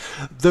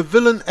 the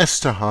villain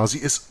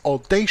Esterhazy is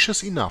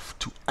audacious enough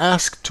to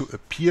ask to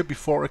appear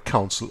before a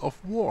council of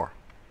war.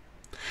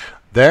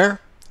 There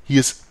he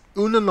is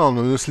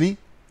unanimously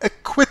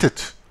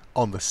acquitted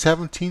on the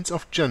 17th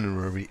of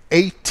January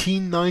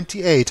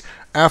 1898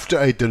 after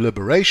a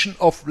deliberation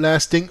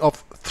lasting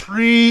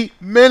 3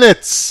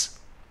 minutes.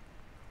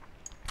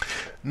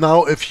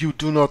 Now, if you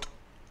do not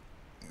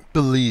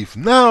believe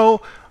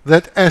now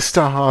that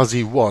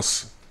Esterhazy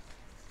was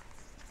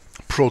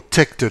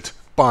protected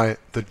by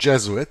the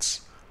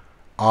Jesuits,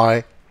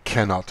 I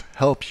cannot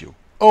help you.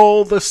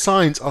 All the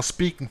signs are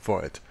speaking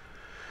for it.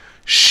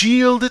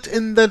 Shielded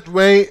in that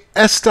way,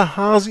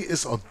 Esterhazy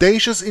is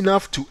audacious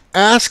enough to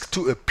ask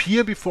to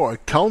appear before a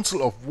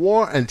council of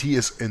war, and he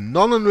is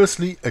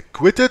anonymously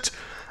acquitted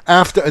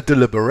after a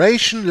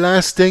deliberation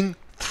lasting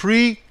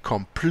 3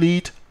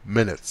 complete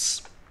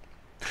minutes.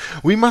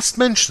 We must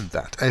mention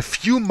that a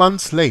few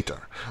months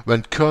later,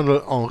 when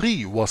Colonel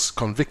Henri was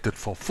convicted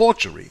for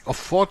forgery,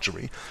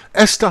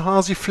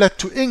 Esterhazy fled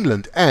to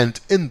England and,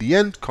 in the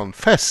end,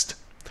 confessed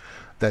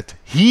that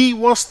he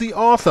was the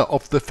author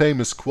of the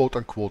famous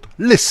quote-unquote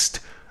list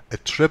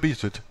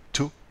attributed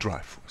to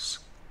Dreyfus.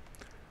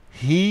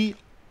 He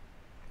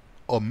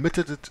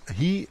committed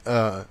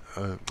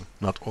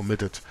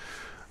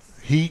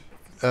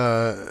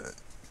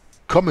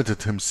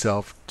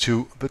himself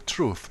to the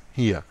truth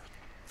here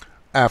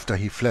after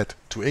he fled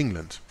to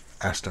England,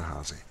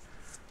 Esterhazy.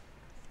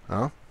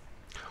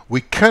 We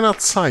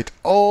cannot cite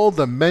all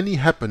the many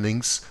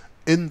happenings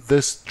in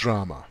this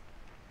drama.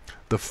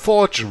 The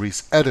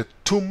forgeries added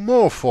to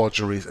more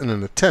forgeries in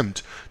an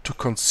attempt to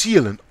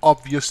conceal an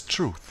obvious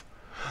truth.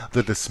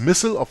 The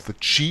dismissal of the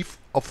Chief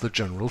of the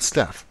General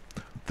Staff,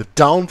 the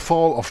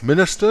downfall of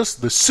ministers,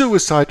 the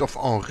suicide of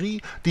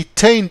Henri,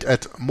 detained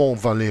at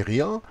Mont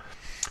Valérien,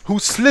 who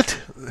slit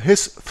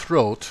his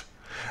throat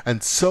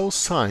and so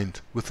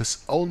signed with his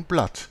own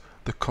blood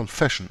the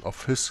confession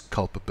of his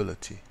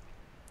culpability.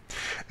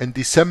 In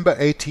December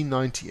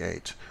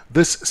 1898,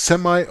 this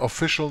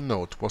semi-official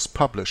note was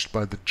published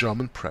by the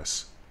German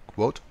press.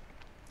 Quote,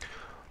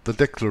 "The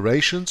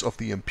declarations of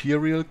the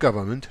imperial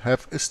government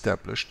have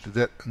established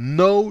that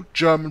no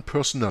German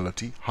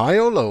personality, high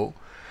or low,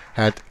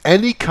 had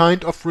any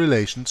kind of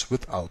relations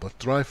with Albert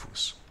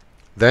Dreyfus.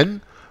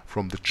 Then,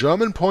 from the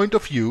German point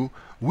of view,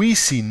 we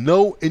see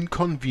no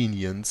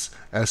inconvenience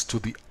as to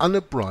the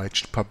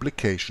unabridged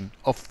publication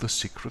of the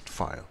secret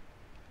file."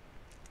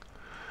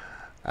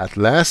 At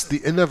last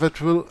the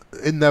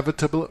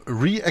inevitable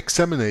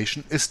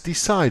re-examination is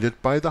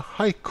decided by the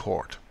High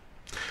Court.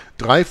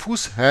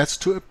 Dreyfus has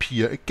to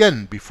appear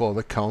again before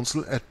the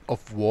Council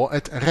of War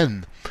at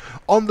Rennes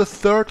on the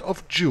 3rd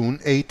of June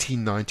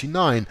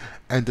 1899,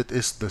 and it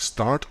is the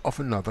start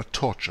of another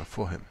torture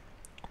for him.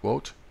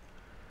 Quote,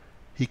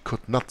 "He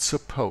could not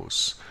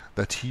suppose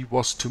that he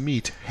was to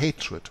meet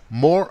hatred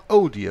more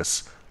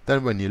odious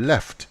than when he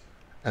left,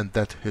 and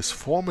that his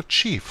former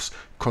chiefs,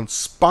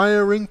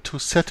 conspiring to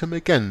set him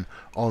again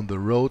on the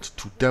road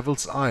to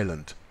Devil's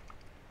Island,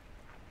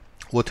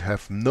 would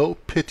have no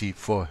pity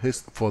for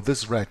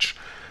this wretch,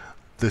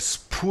 this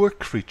poor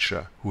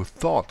creature who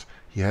thought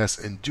he has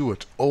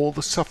endured all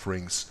the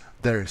sufferings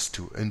there is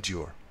to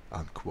endure."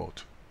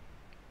 Unquote.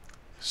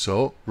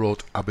 So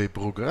wrote Abbé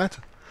Brugeret,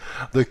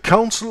 "The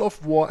Council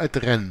of War at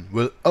Rennes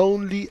will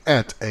only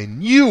add a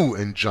new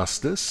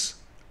injustice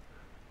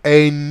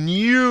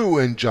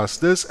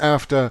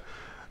after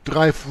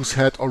Dreyfus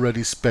had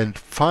already spent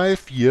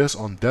 5 years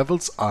on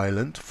Devil's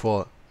Island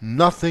for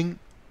nothing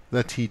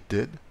that he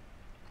did,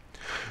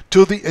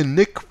 to the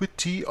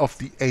iniquity of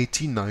the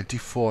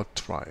 1894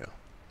 trial.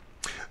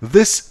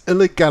 This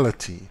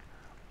illegality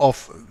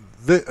of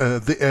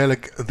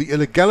the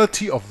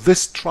illegality of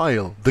this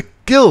trial, the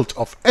guilt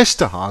of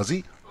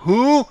Esterhazy,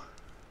 who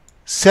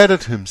said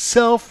it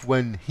himself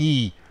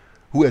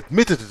who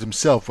admitted it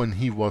himself when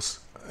he was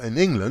in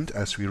England,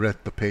 as we read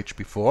the page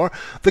before,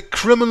 the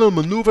criminal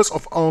maneuvers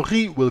of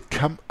Henri will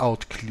come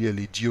out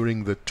clearly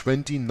during the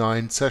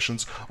 29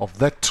 sessions of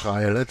that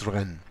trial at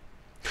Rennes.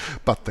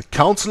 But the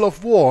Council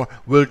of War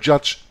will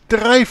judge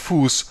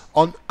Dreyfus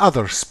on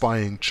other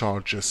spying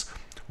charges,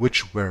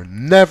 which were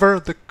never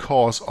the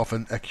cause of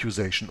an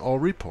accusation or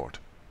report.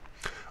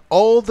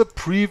 All the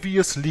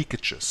previous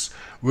leakages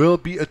will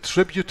be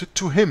attributed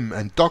to him,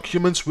 and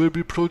documents will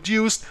be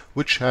produced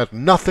which had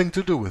nothing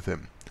to do with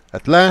him.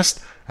 At last,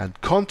 and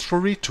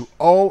contrary to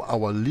all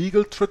our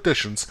legal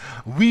traditions,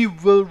 we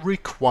will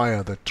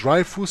require that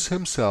Dreyfus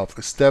himself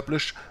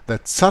establish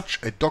that such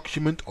a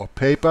document or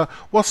paper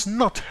was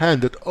not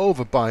handed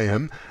over by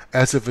him,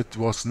 as if it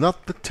was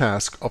not the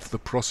task of the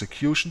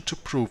prosecution to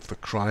prove the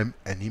crime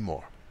any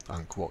more."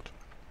 Unquote.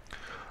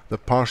 The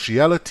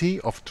partiality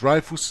of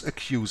Dreyfus'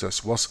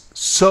 accusers was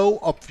so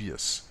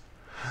obvious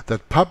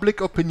that public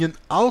opinion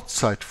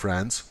outside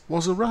France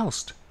was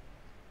aroused.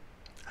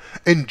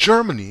 In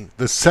Germany,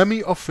 the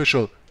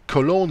semi-official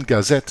Cologne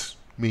Gazette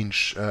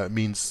means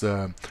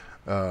the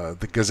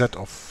Gazette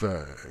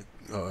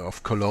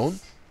of Cologne,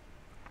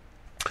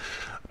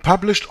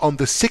 published on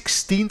the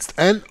 16th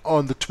and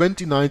on the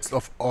 29th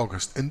of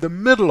August, in the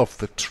middle of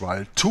the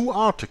trial, 2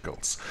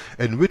 articles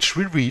in which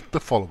we read the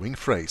following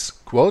phrase,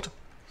 quote,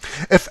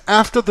 If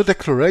after the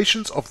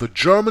declarations of the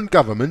German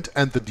government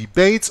and the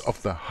debates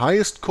of the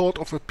highest court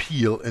of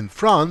appeal in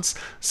France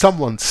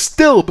someone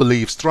still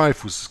believes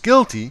Dreyfus is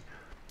guilty,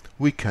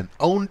 we can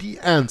only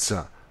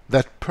answer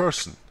that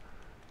person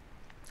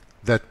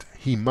that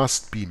he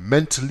must be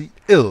mentally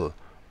ill,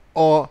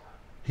 or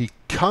he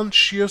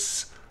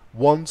conscious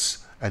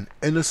wants an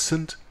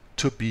innocent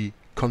to be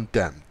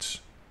condemned.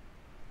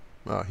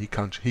 He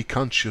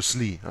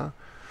consciously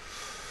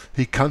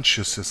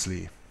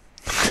consciously.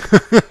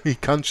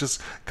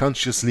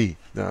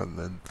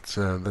 That's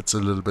a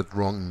little bit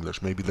wrong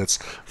English. Maybe that's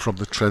from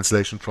the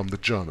translation from the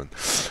German.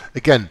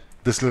 Again,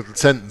 this little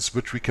sentence,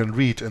 which we can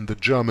read in the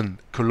German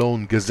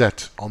Cologne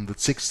Gazette on the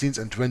 16th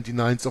and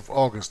 29th of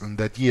August in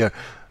that year,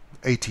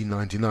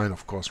 1899,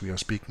 of course, we are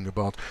speaking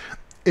about.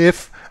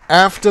 If,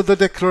 after the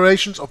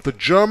declarations of the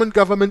German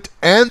government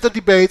and the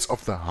debates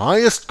of the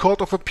highest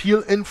court of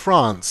appeal in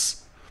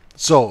France,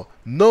 so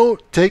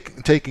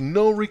taking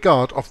no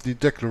regard of the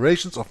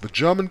declarations of the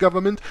German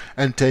government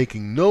and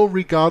taking no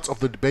regards of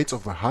the debates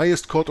of the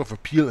highest court of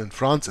appeal in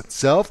France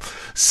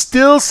itself,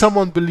 still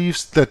someone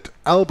believes that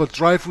Albert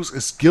Dreyfus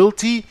is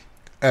guilty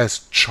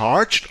as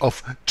charged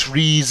of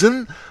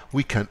treason,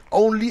 we can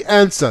only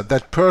answer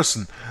that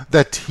person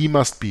that he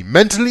must be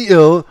mentally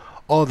ill,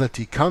 or that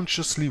he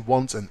consciously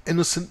wants an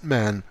innocent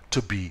man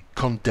to be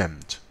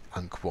condemned."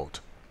 Unquote.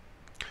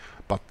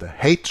 But the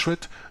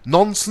hatred,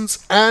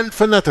 nonsense and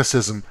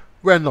fanaticism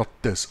were not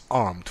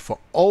disarmed for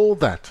all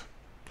that.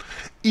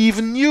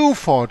 Even new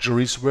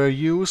forgeries were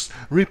used,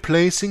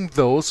 replacing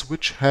those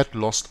which had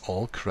lost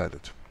all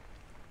credit.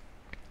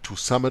 To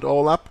sum it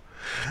all up,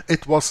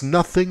 it was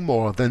nothing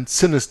more than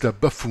sinister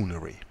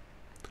buffoonery.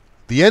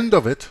 The end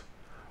of it,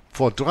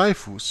 for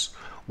Dreyfus,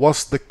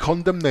 was the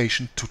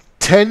condemnation to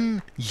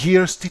 10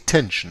 years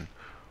detention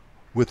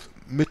with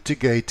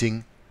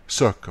mitigating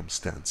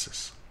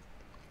circumstances.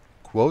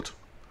 Quote,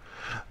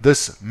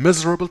 "This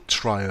miserable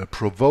trial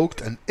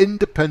provoked an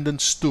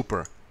independent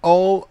stupor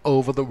all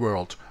over the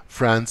world.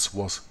 France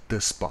was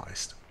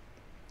despised.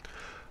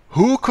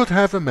 Who could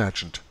have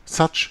imagined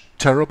such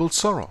terrible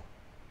sorrow?"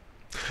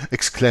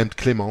 exclaimed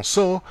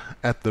Clemenceau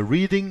at the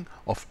reading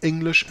of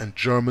English and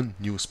German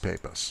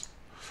newspapers.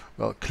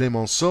 Well,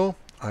 Clemenceau,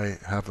 I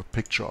have a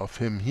picture of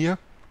him here.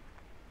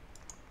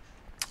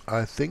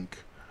 I think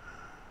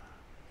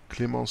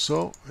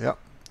Clemenceau, yeah,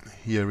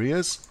 here he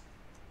is.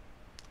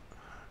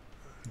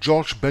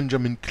 George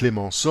Benjamin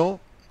Clemenceau,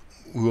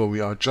 who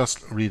we are just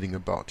reading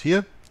about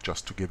here,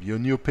 just to give you a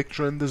new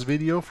picture in this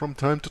video from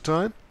time to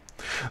time.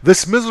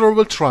 "This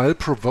miserable trial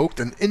provoked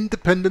an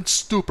independent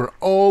stupor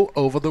all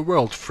over the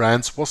world.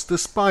 France was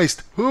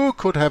despised. Who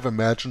could have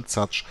imagined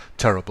such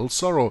terrible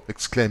sorrow?"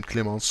 exclaimed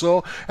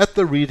Clemenceau at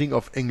the reading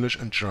of English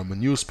and German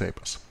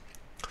newspapers.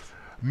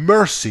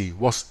 Mercy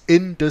was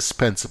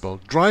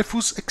indispensable.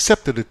 Dreyfus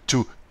accepted it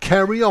to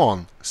carry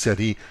on, said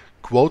he,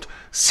 quote,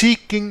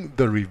 "seeking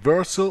the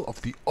reversal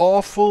of the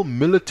awful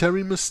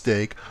military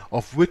mistake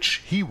of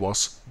which he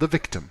was the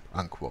victim."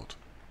 Unquote.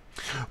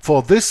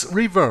 For this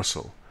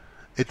reversal,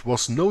 it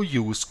was no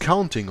use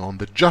counting on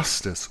the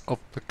justice of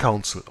the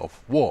Council of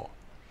War.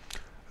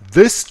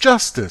 This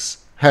justice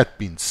had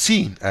been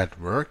seen at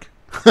work,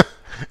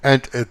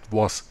 and it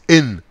was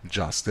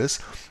injustice.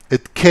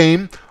 It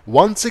came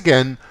once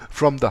again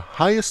from the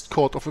highest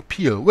court of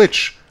appeal,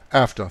 which,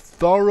 after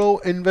thorough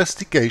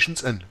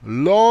investigations and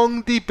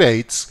long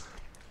debates,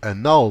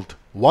 annulled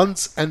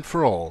once and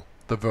for all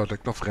the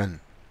verdict of Rennes.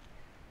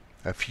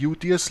 A few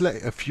days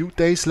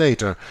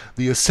later,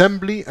 the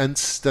Assembly and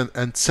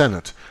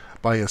Senate,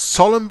 by a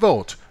solemn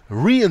vote,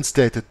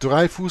 reinstated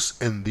Dreyfus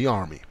in the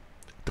army.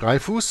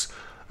 Dreyfus,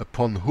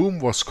 upon whom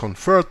was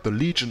conferred the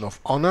Legion of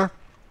Honor,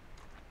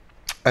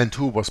 and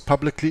who was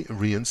publicly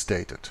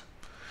reinstated.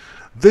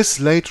 This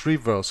late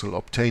reversal,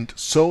 obtained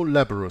so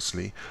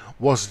laboriously,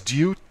 was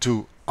due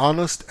to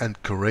honest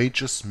and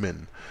courageous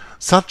men,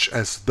 such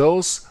as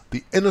those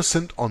the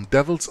innocent on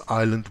Devil's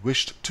Island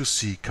wished to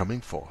see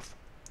coming forth.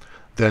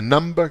 Their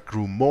number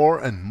grew more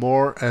and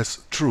more as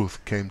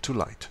truth came to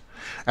light.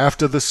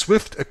 After the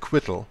swift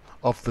acquittal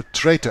of the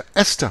traitor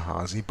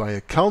Esterhazy by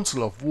a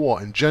council of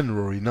war in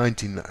January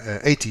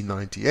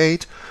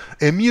 1898,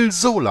 Émile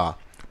Zola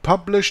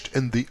published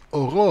in the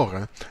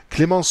Aurore,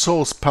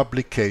 Clemenceau's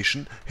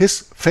publication,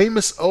 his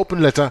famous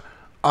open letter,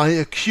 "I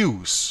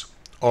accuse,"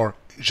 or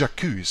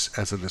 "J'accuse,"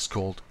 as it is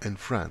called in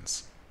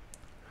France.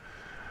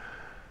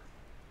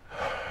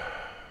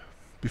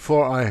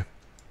 Before I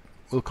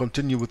will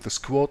continue with this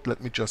quote,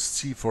 let me just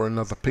see for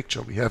another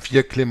picture. We have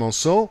here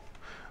Clemenceau,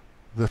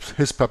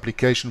 his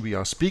publication we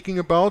are speaking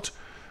about,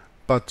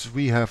 but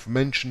we have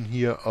mention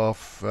here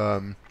of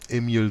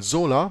Émile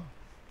Zola,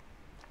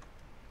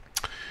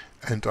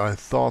 and I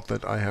thought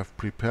that I have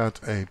prepared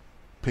a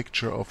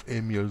picture of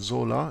Émile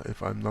Zola,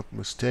 if I'm not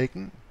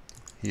mistaken.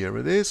 Here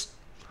it is.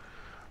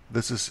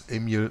 This is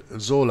Émile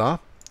Zola.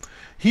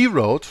 He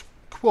wrote,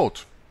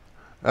 quote,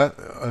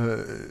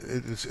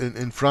 it is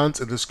in France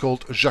it is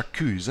called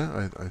J'accuse.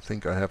 I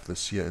think I have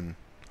this here in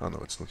Oh no,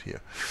 it's not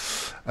here.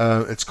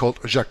 It's called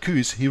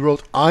J'accuse. He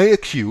wrote, I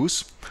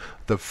accuse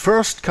the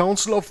First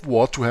Council of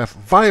War to have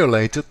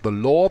violated the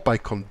law by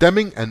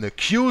condemning an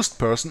accused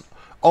person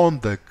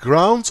on the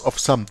grounds of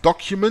some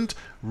document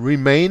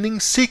remaining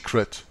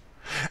secret.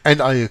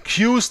 And I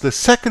accuse the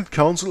Second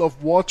Council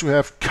of War to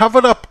have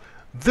covered up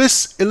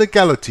this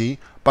illegality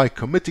by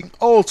committing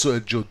also a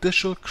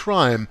judicial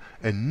crime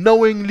and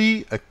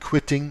knowingly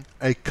acquitting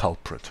a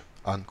culprit.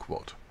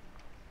 Unquote.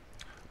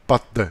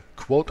 But the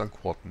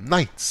quote-unquote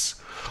knights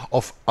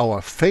of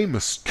our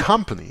famous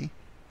company,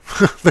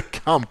 the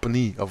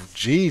company of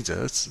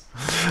Jesus,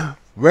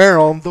 were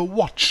on the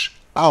watch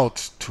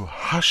out to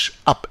hush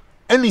up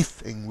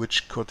anything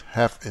which could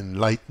have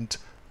enlightened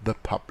the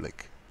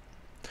public.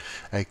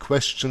 A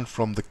question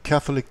from the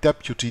Catholic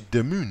deputy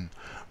de Mun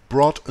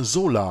brought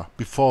Zola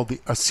before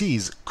the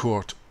Assize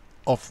Court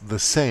of the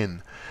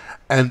Seine,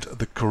 and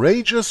the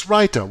courageous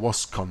writer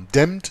was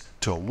condemned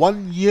to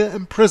 1 year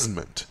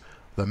imprisonment,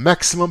 the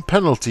maximum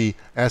penalty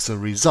as a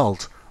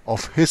result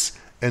of his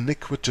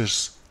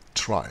iniquitous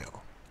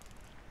trial.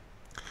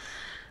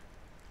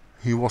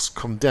 He was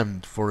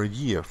condemned for a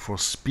year for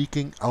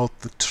speaking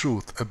out the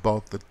truth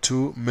about the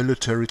 2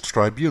 military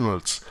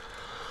tribunals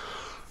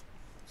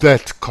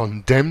that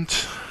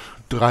condemned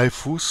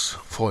Dreyfus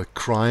for a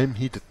crime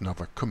he did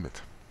never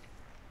commit.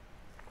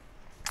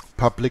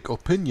 Public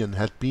opinion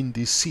had been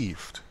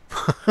deceived.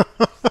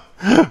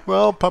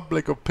 Well,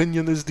 public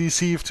opinion is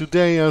deceived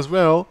today as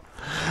well.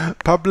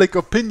 Public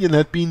opinion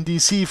had been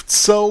deceived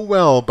so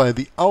well by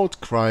the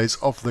outcries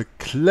of the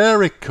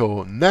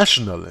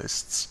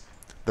clerico-nationalists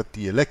that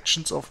the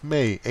elections of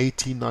May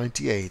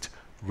 1898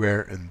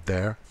 were in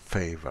their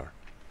favor.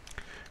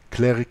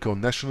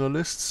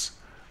 Clerico-nationalists,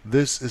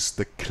 this is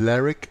the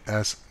cleric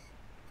as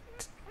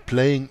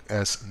playing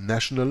as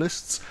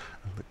nationalists.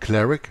 The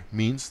cleric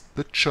means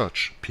the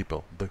church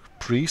people, the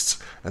priests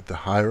and the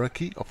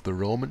hierarchy of the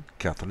Roman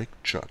Catholic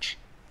Church.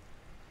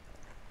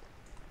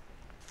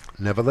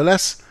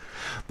 Nevertheless,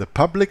 the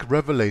public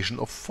revelation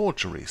of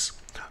forgeries,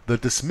 the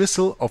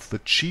dismissal of the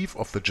chief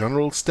of the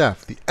general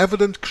staff, the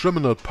evident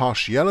criminal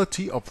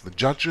partiality of the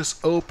judges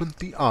opened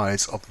the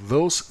eyes of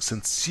those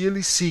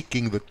sincerely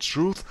seeking the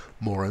truth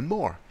more and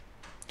more.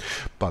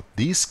 But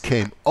these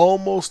came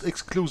almost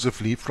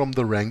exclusively from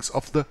the ranks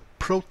of the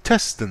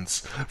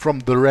Protestants, from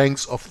the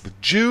ranks of the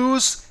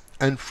Jews,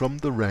 and from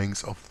the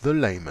ranks of the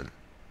laymen.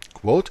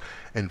 Quote,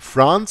 in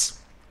France,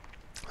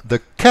 the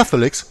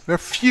Catholics were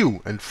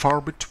few and far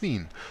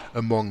between,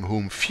 among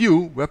whom few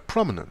were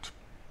prominent,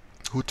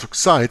 who took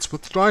sides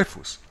with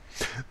Dreyfus.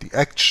 The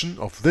action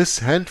of this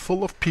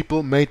handful of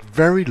people made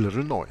very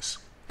little noise.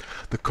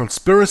 The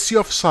conspiracy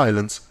of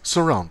silence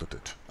surrounded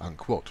it.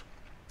 Unquote.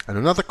 And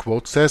another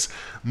quote says,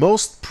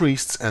 most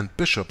priests and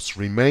bishops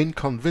remain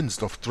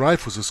convinced of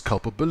Dreyfus's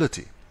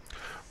culpability.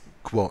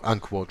 Quote,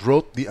 unquote,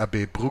 wrote the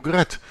Abbé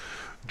Brugeret.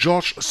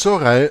 George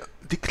Sorel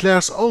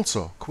declares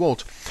also,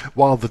 quote,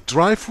 while the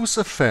Dreyfus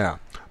affair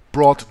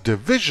brought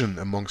division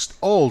amongst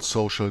all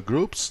social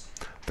groups,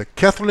 the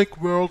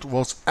Catholic world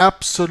was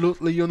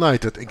absolutely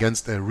united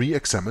against a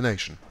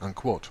re-examination.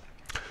 Unquote.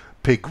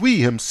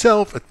 Péguy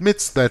himself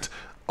admits that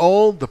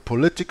all the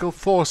political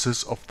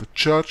forces of the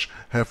Church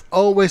have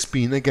always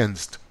been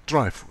against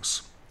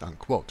Dreyfus.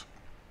 Unquote.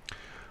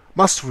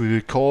 Must we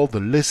recall the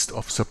list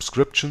of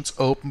subscriptions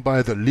opened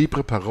by the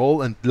Libre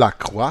Parole and La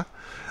Croix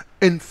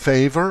in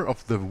favor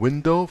of the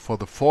window for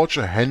the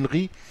forger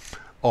Henry,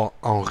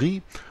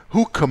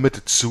 who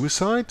committed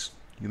suicide,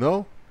 you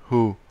know,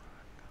 who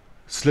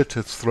slit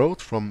his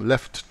throat from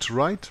left to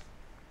right?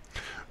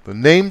 The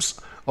names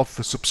of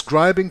the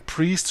subscribing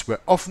priests were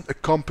often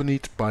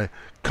accompanied by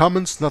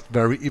comments not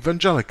very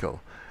evangelical,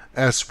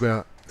 as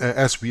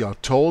we are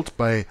told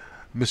by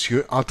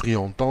Monsieur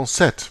Adrien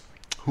Dancet,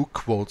 who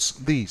quotes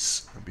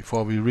these. And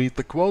before we read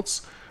the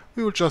quotes,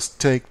 we will just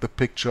take the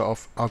picture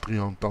of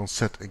Adrien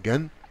Dancet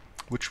again,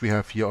 which we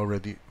have here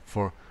already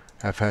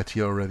had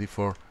here already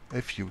for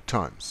a few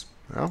times.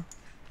 Yeah?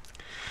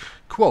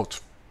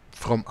 Quote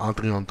from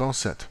Adrien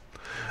Dancet: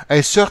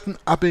 a certain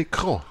Abbé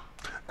Cros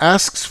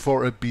asks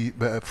for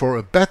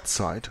a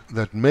bedside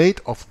that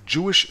made of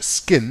Jewish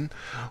skin,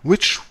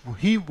 which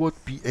he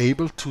would be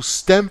able to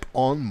stamp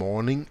on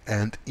morning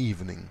and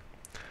evening.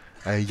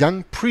 A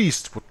young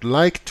priest would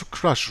like to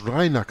crush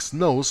Reinach's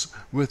nose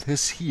with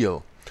his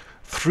heel.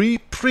 3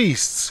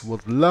 priests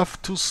would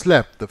love to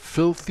slap the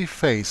filthy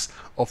face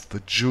of the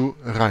Jew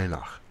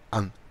Reinach.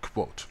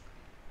 Unquote.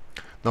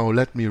 Now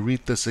let me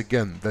read this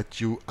again,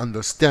 that you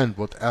understand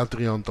what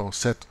Adrien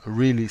Dancet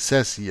really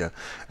says here,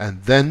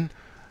 and then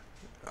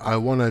I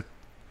want to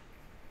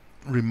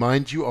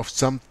remind you of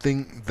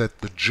something that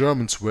the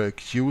Germans were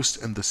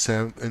accused in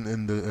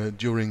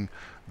during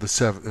the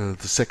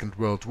Second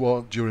World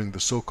War, during the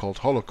so-called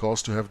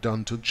Holocaust, to have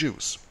done to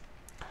Jews.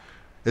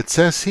 It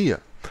says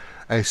here,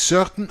 a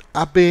certain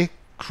Abbé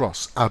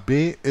Cros.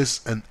 Abbé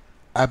is an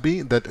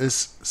abbé, that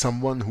is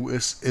someone who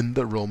is in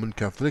the Roman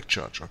Catholic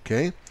Church,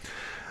 okay?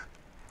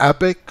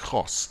 Abbé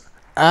Cros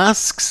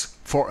asks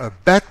for a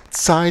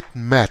bedside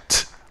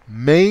mat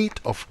made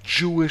of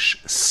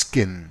Jewish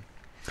skin,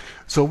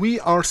 So we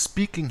are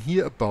speaking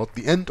here about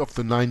the end of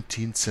the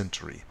 19th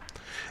century.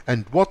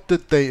 And what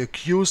did they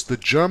accuse the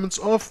Germans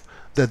of?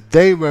 That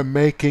they were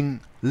making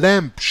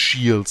lamp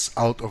shields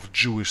out of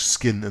Jewish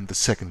skin in the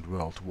Second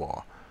World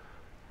War.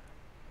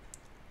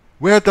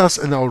 Where does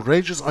an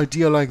outrageous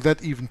idea like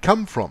that even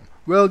come from?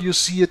 Well, you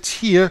see it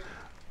here,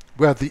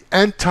 where the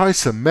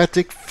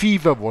anti-Semitic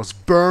fever was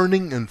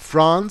burning in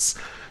France,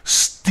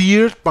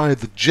 steered by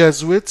the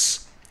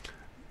Jesuits,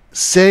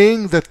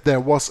 saying that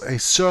there was a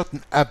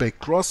certain Abbé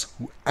Cross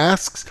who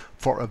asks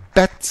for a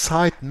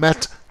bedside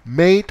mat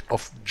made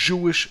of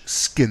Jewish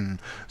skin,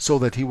 so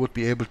that he would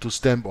be able to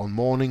stamp on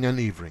morning and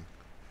evening.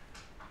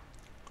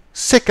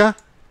 Sicker?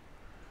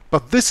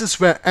 But this is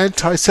where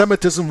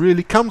anti-Semitism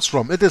really comes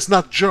from. It is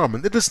not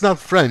German, it is not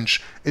French,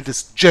 it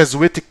is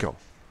Jesuitical.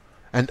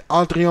 And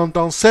Adrien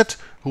Dancet,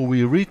 who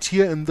we read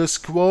here in this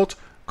quote,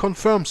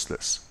 confirms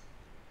this.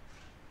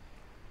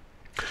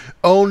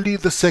 Only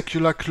the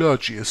secular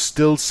clergy is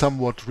still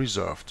somewhat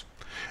reserved.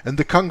 In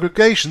the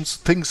congregations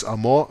things are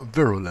more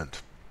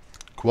virulent.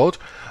 Quote,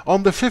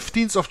 on the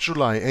 15th of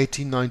July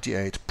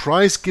 1898,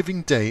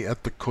 prize-giving day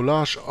at the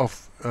College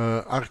of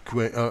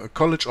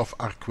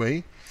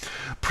Arcueil,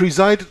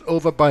 presided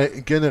over by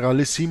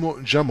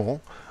Generalissimo Jamon,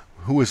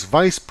 who is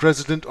Vice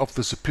President of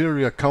the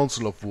Superior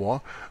Council of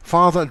War,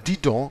 Father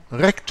Didon,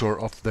 rector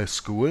of the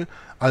school,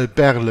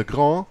 Albert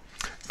Legrand,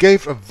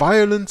 gave a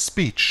violent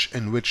speech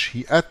in which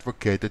he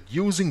advocated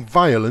using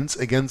violence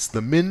against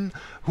the men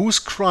whose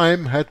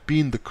crime had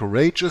been the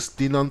courageous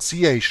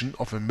denunciation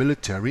of a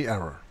military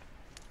error.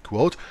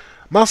 Quote,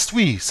 must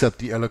we, said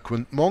the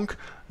eloquent monk,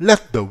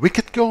 let the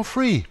wicked go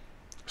free?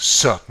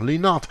 Certainly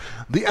not.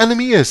 The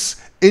enemy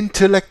is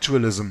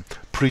intellectualism,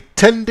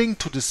 pretending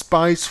to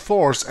despise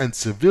force, and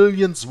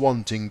civilians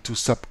wanting to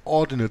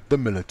subordinate the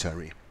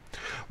military.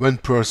 When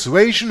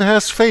persuasion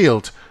has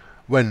failed,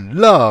 when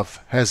love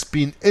has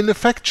been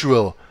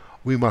ineffectual,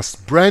 we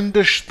must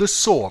brandish the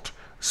sword,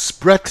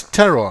 spread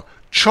terror,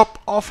 chop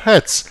off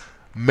heads,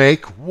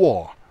 make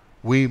war.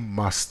 We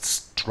must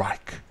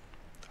strike.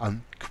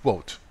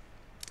 Unquote.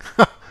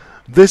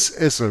 This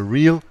is a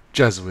real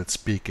Jesuit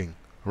speaking,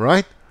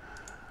 right?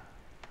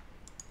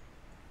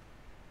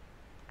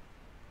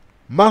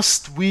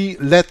 Must we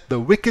let the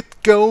wicked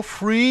go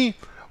free?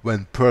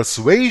 When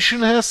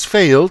persuasion has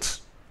failed,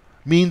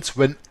 means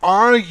when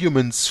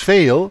arguments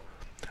fail.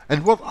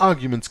 And what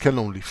arguments can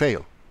only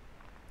fail?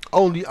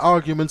 Only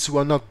arguments who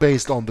are not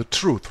based on the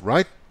truth,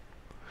 right?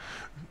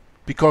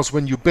 Because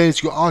when you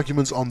base your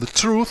arguments on the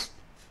truth,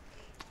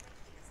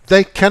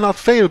 they cannot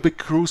fail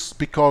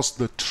because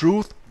the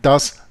truth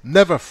does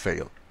never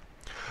fail.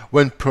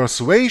 When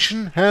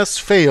persuasion has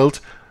failed,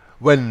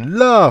 when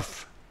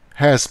love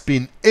has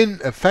been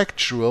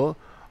ineffectual,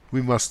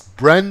 we must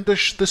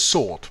brandish the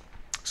sword,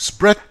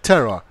 spread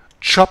terror,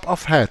 chop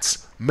off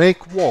heads,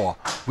 make war.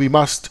 We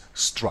must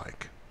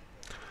strike.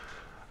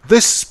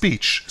 This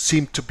speech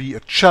seemed to be a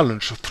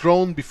challenge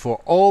thrown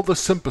before all the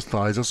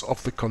sympathizers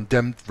of the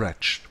condemned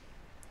wretch.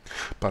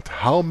 But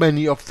how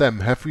many of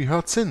them have we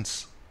heard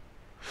since?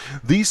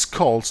 These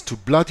calls to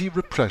bloody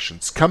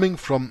repressions coming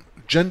from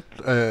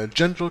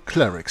gentle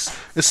clerics,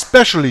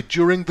 especially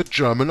during the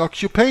German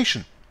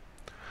occupation.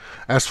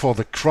 As for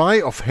the cry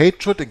of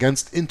hatred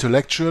against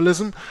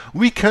intellectualism,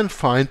 we can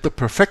find the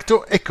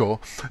perfecto echo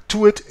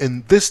to it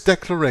in this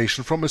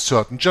declaration from a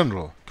certain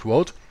general.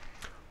 Quote,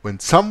 when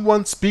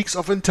someone speaks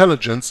of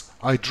intelligence,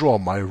 I draw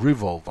my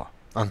revolver.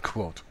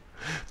 Unquote.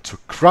 To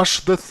crush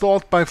the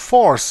thought by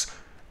force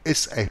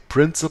is a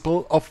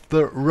principle of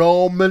the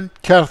Roman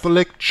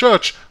Catholic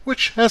Church,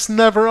 which has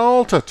never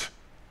altered.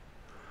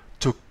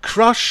 To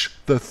crush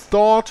the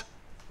thought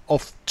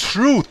of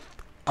truth,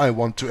 I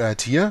want to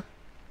add here,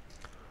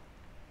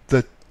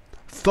 the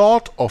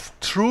thought of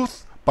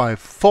truth by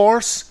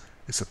force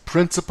is a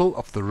principle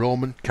of the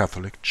Roman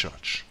Catholic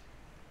Church.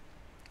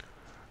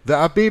 The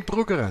Abbé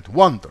Brugeret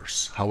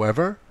wonders,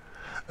 however,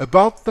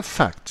 about the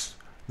fact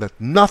that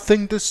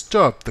nothing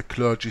disturbed the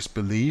clergy's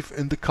belief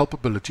in the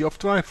culpability of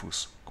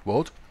Dreyfus.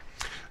 Quote,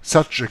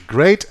 such a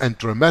great and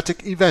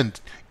dramatic event,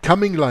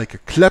 coming like a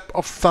clap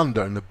of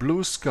thunder in a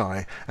blue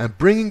sky and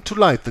bringing to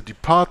light the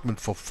Department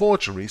for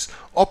Forgeries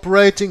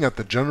operating at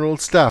the General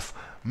Staff,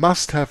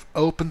 must have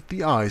opened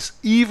the eyes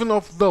even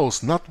of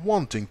those not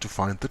wanting to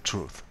find the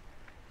truth.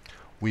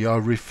 We are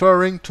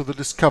referring to the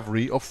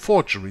discovery of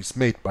forgeries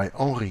made by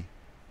Henri.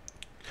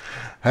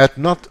 Had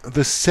not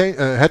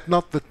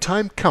the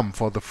time come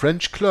for the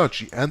French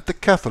clergy and the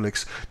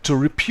Catholics to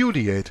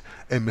repudiate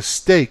a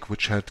mistake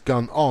which had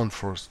gone on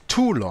for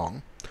too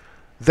long,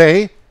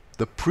 they,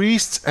 the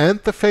priests and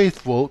the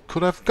faithful,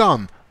 could have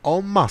gone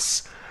en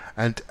masse,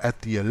 and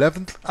at the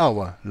 11th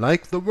hour,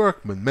 like the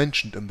workmen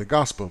mentioned in the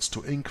Gospels,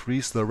 to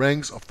increase the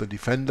ranks of the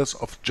defenders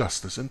of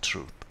justice and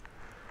truth.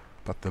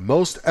 But the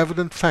most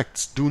evident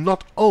facts do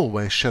not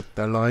always shed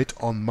their light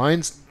on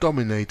minds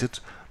dominated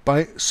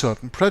by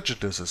certain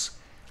prejudices,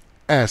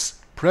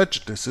 as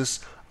prejudices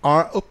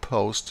are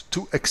opposed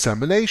to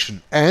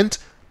examination and,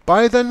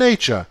 by their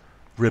nature,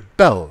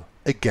 rebel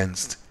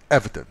against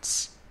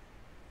evidence.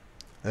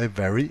 A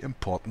very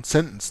important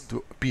sentence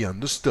to be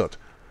understood.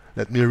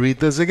 Let me read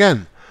this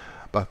again.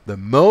 But the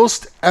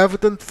most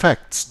evident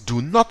facts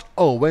do not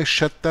always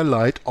shed their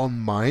light on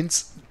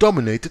minds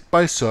dominated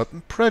by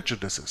certain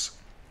prejudices.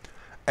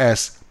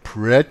 As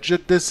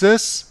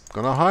prejudices,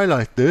 I'm gonna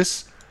highlight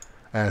this,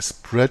 as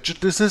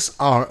prejudices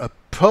are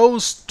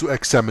opposed to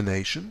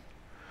examination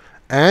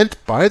and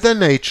by their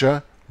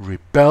nature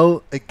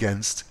rebel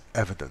against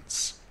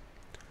evidence.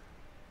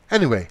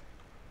 Anyway,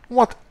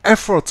 what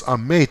efforts are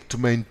made to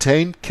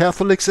maintain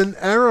Catholics in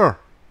error?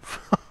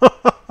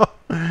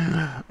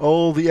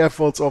 All the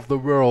efforts of the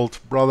world,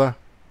 brother.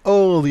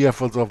 All the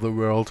efforts of the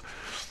world.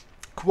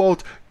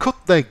 Quote, could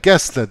they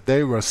guess that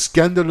they were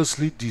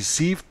scandalously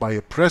deceived by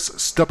a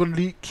press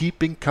stubbornly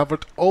keeping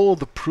covered all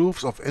the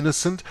proofs of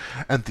innocence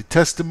and the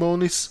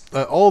testimonies,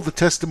 all the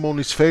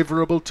testimonies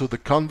favorable to the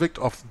convict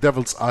of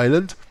Devil's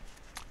Island,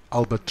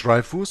 Albert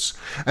Dreyfus,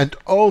 and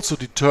also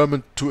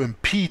determined to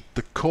impede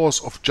the course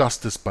of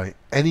justice by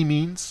any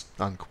means?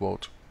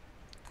 Unquote.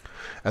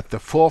 At the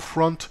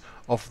forefront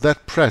of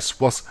that press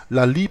was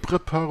La Libre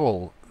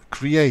Parole,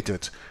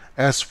 created,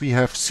 as we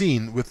have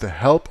seen, with the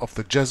help of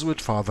the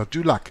Jesuit Father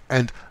Dulac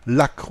and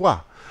La Croix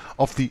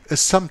of the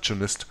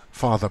Assumptionist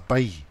Father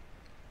Bailly.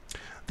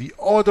 The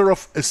Order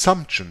of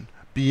Assumption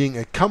being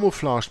a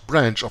camouflaged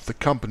branch of the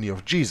Company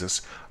of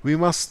Jesus, we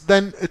must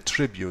then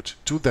attribute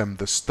to them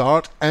the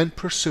start and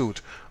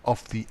pursuit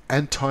of the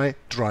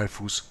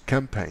anti-Dreyfus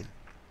campaign.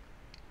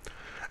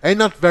 A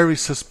not very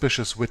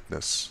suspicious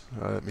witness,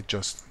 let me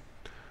just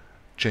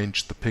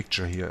change the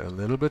picture here a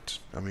little bit,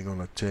 and we're going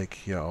to take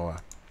here our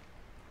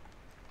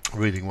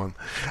reading one.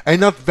 A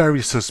not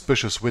very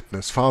suspicious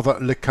witness, Father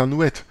Le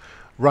Canuet,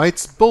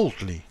 writes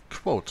boldly,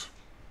 quote,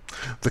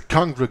 the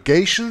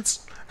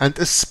congregations, and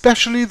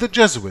especially the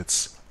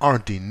Jesuits, are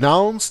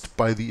denounced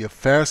by the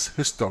affairs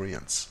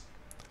historians.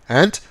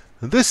 And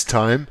this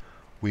time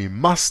we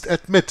must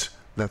admit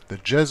that the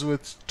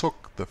Jesuits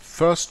took the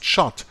first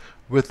shot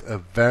with a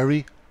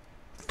very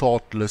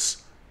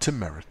thoughtless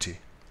temerity.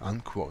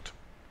 Unquote.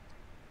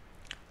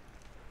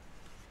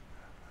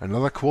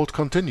 Another quote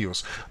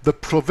continues, the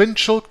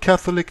provincial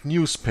Catholic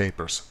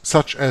newspapers,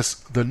 such as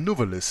the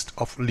Nouvelliste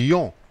of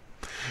Lyon,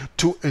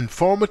 too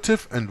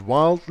informative and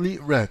widely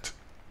read,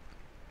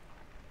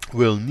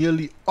 will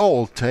nearly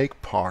all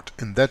take part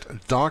in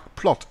that dark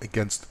plot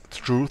against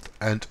truth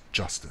and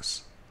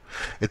justice.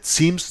 It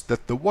seems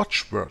that the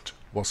watchword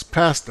was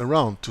passed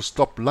around to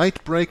stop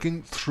light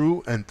breaking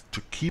through and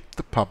to keep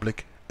the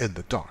public in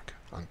the dark.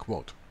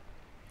 Unquote.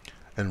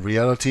 In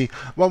reality,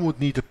 one would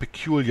need a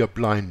peculiar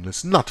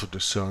blindness not to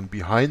discern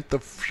behind the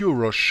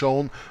furor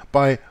shown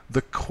by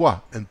the Croix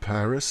in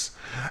Paris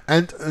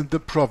and in the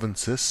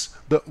provinces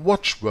the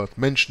watchword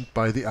mentioned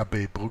by the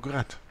Abbé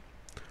Brugret.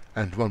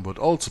 And one would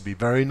also be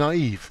very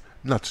naive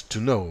not to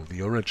know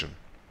the origin.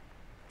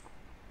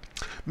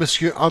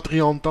 Monsieur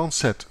Adrien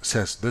Dancet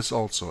says this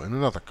also in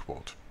another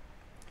quote.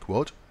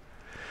 Quote,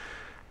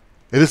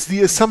 it is the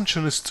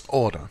Assumptionist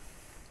order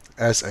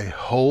as a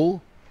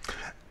whole,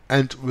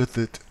 and with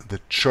it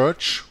the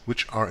Church,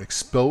 which are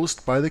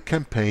exposed by the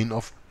campaign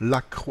of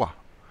La Croix.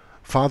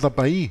 Father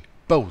Bailly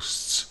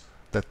boasts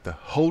that the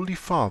Holy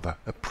Father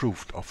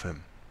approved of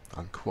him.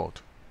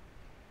 Unquote.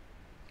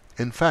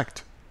 In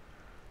fact,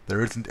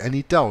 there isn't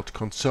any doubt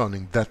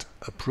concerning that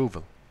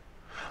approval.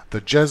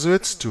 The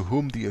Jesuits, to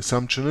whom the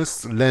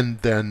Assumptionists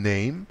lend their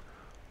name,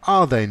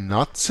 are they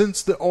not,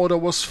 since the order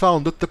was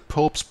founded, the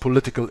Pope's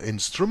political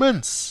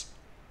instruments?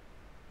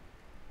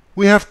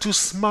 We have to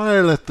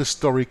smile at the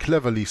story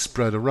cleverly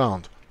spread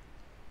around,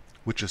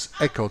 which is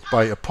echoed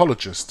by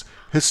apologists,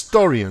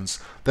 historians,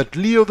 that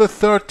Leo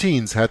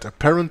XIII had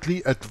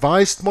apparently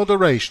advised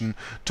moderation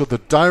to the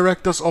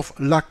directors of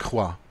La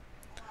Croix.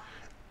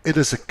 It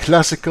is a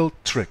classical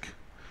trick,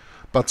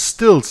 but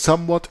still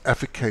somewhat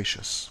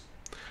efficacious.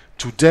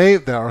 Today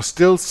there are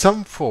still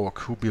some folk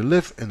who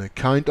believe in a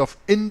kind of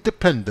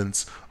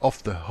independence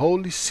of the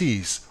Holy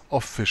See's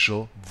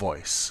official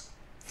voice.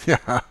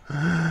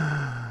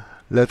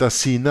 Let us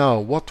see now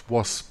what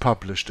was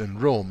published in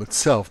Rome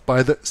itself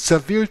by the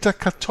Civiltà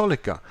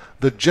Cattolica,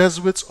 the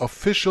Jesuits'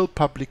 official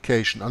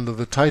publication under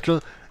the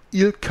title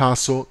Il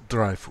Caso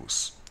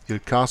Dreyfus. Il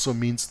Caso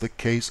means the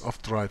case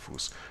of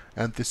Dreyfus,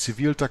 and the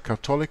Civiltà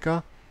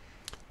Cattolica,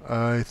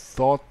 I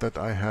thought that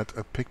I had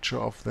a picture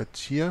of that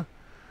here.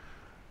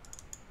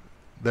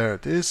 There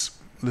it is,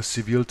 the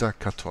Civiltà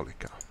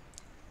Cattolica.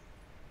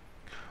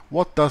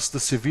 What does the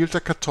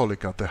Civiltà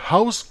Cattolica, the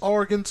house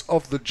organs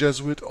of the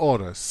Jesuit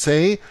order,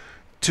 say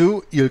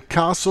to Il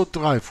Caso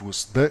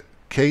Dreyfus, the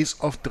case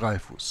of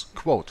Dreyfus?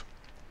 Quote,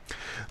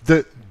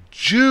 the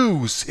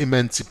Jews'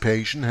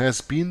 emancipation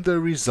has been the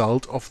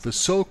result of the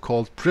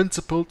so-called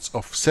principles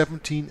of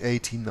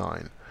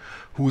 1789,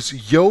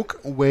 whose yoke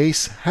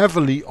weighs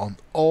heavily on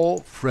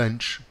all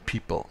French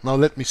people. Now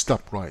let me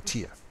stop right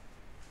here.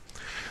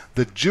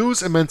 The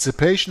Jews'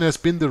 emancipation has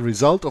been the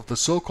result of the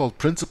so-called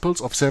principles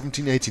of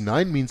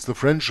 1789, means the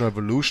French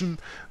Revolution.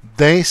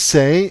 They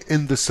say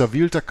in the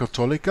Civiltà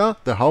Cattolica,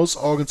 the house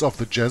organs of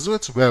the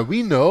Jesuits, where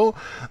we know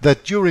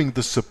that during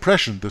the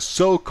suppression, the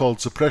so-called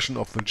suppression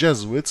of the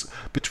Jesuits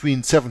between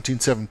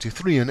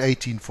 1773 and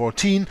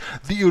 1814,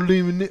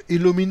 the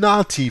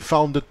Illuminati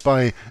founded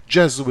by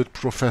Jesuit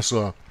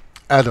professor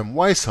Adam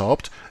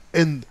Weishaupt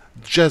in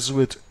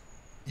Jesuit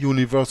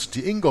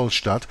University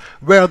Ingolstadt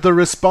were the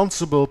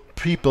responsible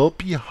people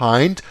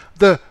behind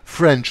the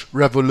French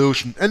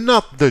Revolution and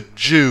not the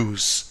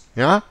Jews.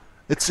 Yeah?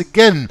 It's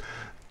again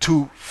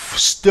to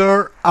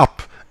stir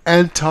up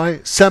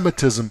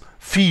anti-Semitism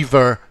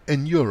fever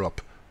in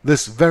Europe.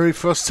 This very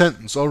first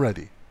sentence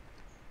already.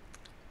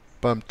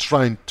 But I'm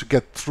trying to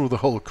get through the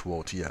whole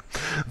quote here.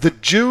 The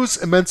Jews'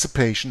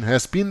 emancipation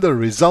has been the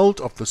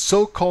result of the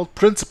so-called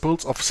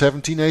principles of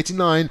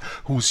 1789,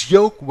 whose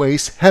yoke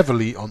weighs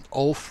heavily on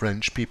all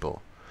French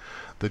people.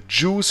 The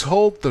Jews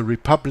hold the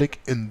Republic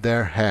in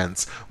their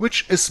hands,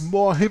 which is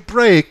more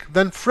Hebraic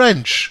than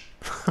French.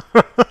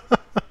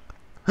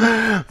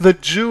 The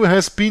Jew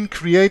has been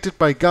created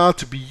by God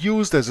to be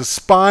used as a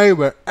spy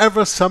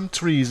wherever some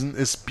treason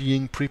is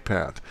being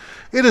prepared.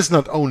 It is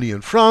not only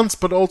in France,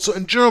 but also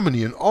in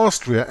Germany, in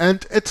Austria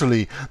and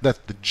Italy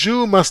that the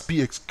Jew must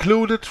be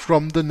excluded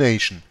from the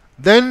nation.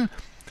 Then,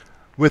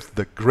 with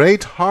the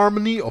great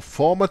harmony of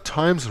former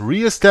times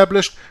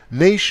re-established,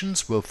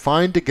 nations will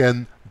find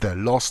again their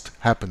lost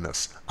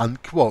happiness.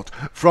 Unquote.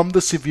 From the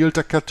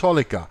Civiltà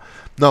Cattolica.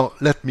 Now,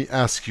 let me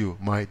ask you,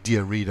 my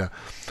dear reader,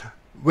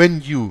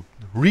 when you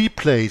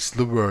replace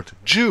the word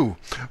Jew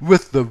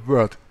with the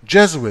word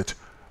Jesuit,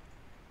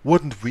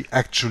 wouldn't we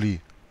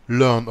actually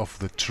learn of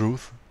the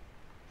truth?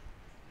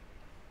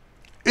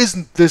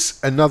 Isn't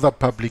this another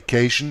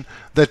publication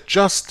that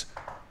just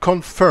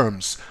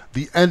confirms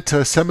the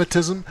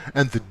anti-Semitism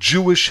and the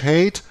Jewish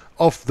hate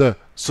of the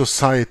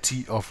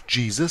Society of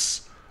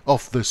Jesus,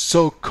 of the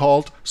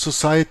so-called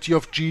Society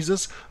of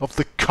Jesus, of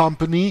the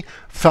company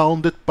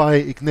founded by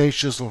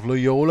Ignatius of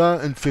Loyola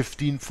in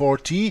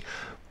 1540,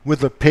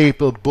 with a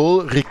papal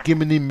bull,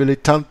 Regimini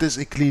Militantis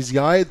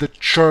Ecclesiae, the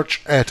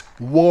church at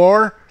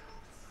war?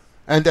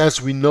 And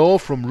as we know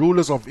from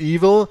Rulers of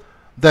Evil,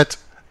 that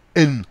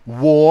in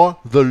war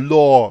the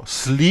law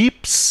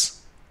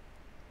sleeps.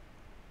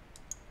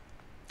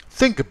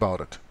 Think about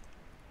it.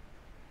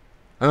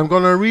 And I'm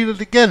going to read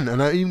it again,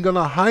 and I'm even going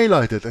to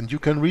highlight it, and you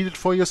can read it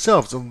for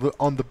yourselves.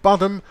 On the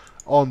bottom,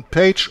 on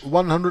page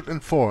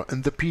 104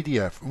 in the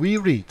PDF, we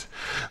read,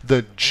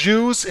 "The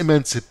Jews'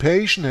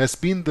 emancipation has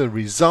been the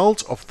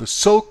result of the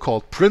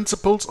so-called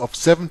principles of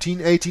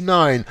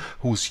 1789,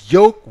 whose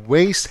yoke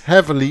weighs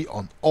heavily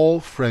on all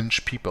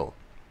French people.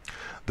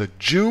 The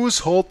Jews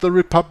hold the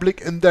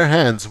Republic in their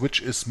hands,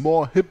 which is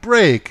more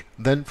Hebraic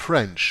than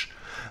French.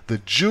 The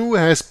Jew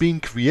has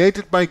been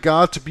created by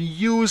God to be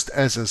used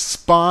as a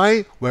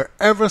spy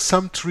wherever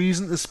some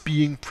treason is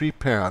being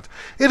prepared.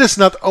 It is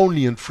not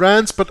only in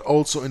France, but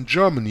also in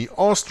Germany,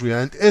 Austria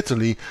and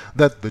Italy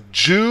that the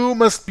Jew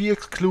must be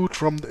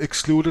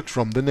excluded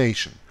from the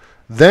nation.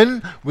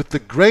 Then, with the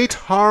great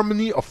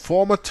harmony of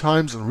former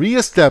times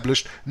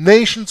re-established,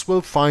 nations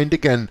will find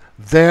again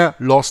their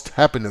lost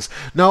happiness."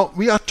 Now,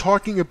 we are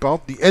talking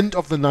about the end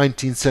of the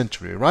 19th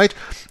century, right?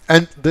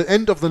 And the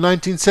end of the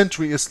 19th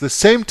century is the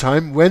same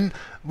time when,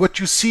 what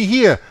you see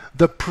here,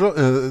 the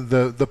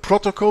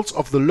protocols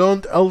of the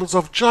learned elders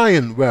of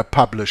Zion were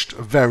published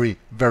very,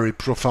 very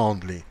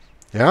profoundly.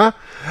 Yeah?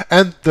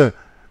 And the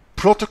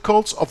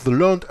protocols of the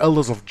learned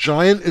elders of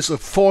Zion is a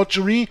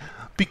forgery,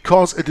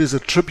 because it is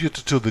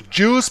attributed to the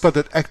Jews, but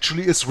it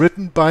actually is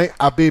written by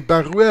Abbé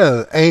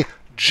Baruel, a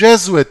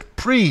Jesuit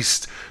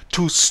priest,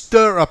 to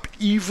stir up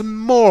even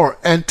more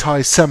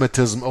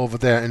anti-Semitism over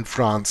there in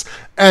France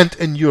and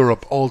in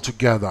Europe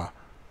altogether.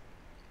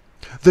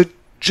 The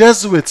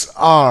Jesuits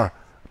are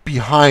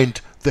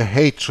behind the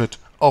hatred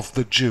of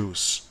the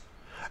Jews.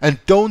 And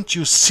don't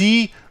you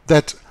see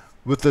that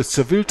with the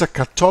Civiltà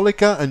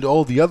Cattolica and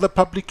all the other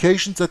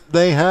publications that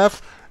they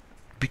have,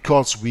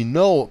 because we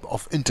know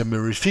of Inter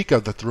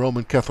Mirifica that the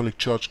Roman Catholic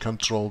Church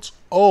controls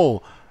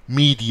all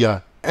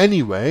media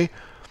anyway,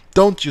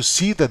 don't you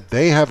see that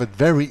they have it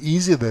very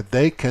easy, that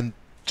they can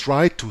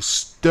try to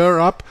stir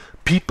up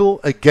people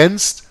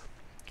against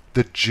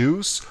the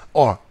Jews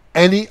or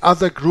any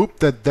other group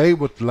that they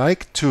would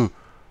like to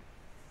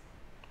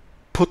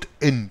put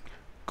in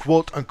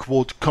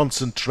quote-unquote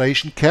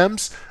concentration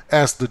camps,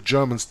 as the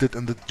Germans did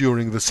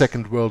during the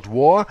Second World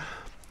War,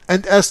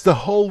 and as the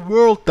whole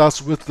world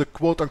does with the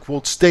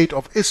quote-unquote State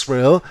of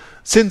Israel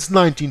since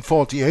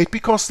 1948,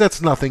 because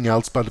that's nothing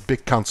else but a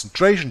big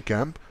concentration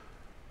camp.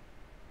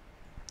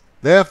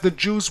 They have the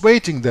Jews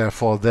waiting there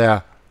for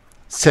their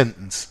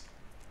sentence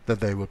that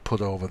they will put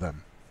over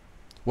them,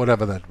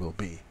 whatever that will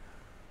be.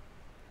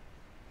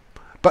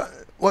 But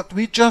what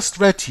we just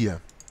read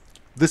here,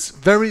 this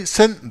very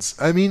sentence,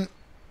 I mean,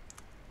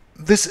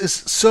 this is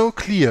so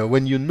clear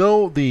when you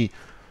know the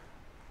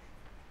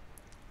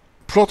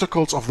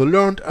protocols of the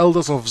learned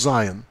elders of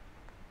Zion,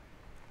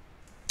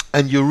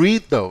 and you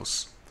read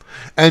those,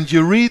 and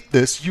you read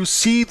this, you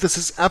see this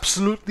is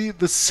absolutely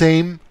the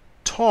same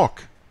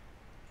talk.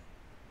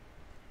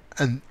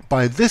 And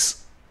by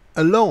this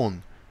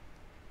alone,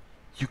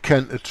 you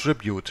can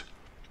attribute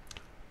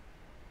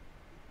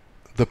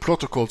the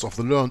protocols of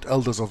the learned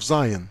elders of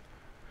Zion.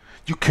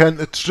 You can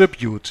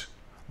attribute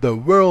the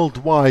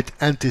worldwide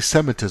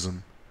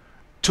anti-Semitism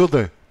to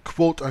the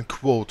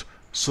quote-unquote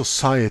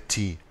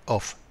Society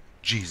of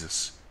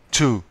Jesus,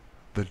 to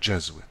the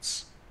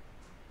Jesuits.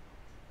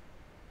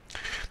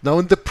 Now,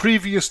 in the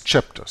previous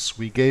chapters,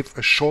 we gave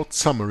a short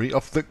summary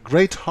of the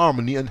great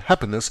harmony and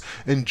happiness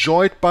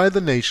enjoyed by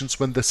the nations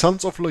when the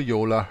sons of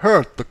Loyola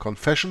heard the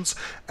confessions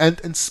and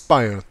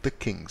inspired the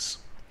kings.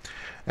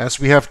 As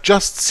we have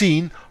just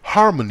seen,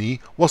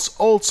 harmony was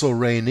also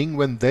reigning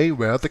when they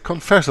were the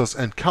confessors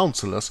and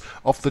counselors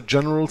of the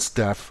General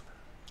Staff's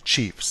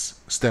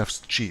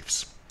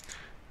chiefs.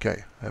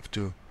 Okay, I have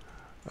to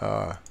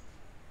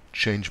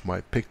change my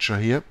picture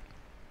here.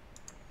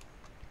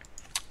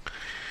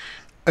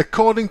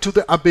 According to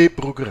the Abbé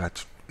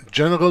Brugeret,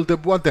 General de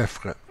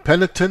Boisdeffre,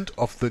 penitent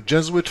of the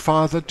Jesuit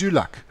Father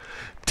Dulac,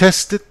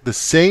 tested the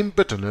same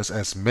bitterness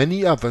as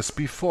many others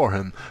before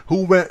him,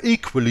 who were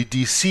equally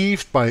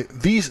deceived by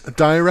these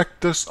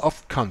directors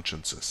of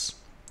consciences.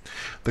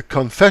 The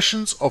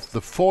confessions of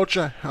the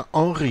forger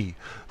Henri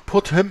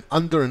put him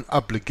under an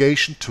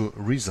obligation to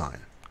resign.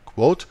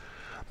 Quote,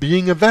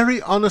 "Being a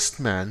very honest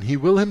man, he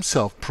will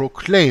himself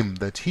proclaim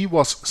that he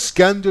was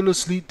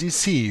scandalously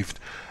deceived,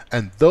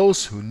 and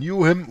those who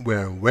knew him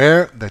were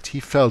aware that he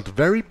felt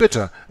very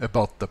bitter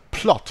about the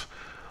plot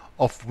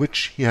of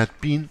which he had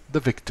been the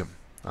victim."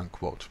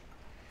 Unquote.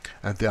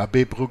 And the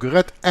Abbé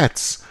Brugeret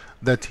adds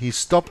that he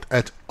stopped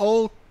at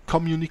all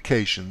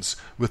communications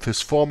with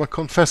his former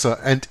confessor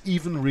and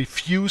even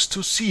refused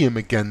to see him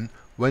again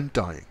when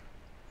dying.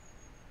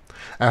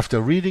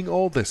 After reading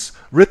all this,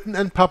 written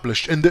and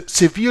published in the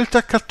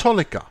Civilta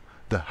Catholica,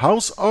 the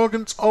house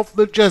organs of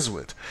the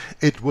Jesuit,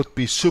 it would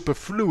be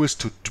superfluous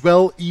to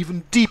dwell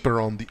even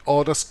deeper on the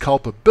order's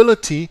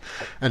culpability,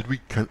 and we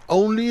can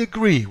only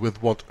agree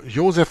with what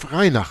Joseph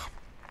Reinach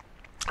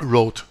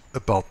wrote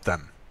about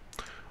them.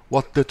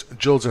 What did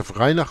Joseph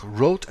Reinach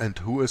wrote, and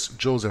who is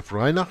Joseph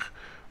Reinach?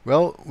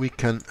 Well, we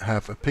can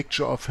have a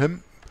picture of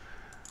him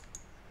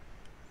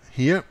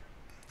here.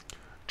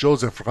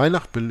 Joseph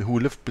Reinach, who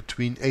lived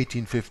between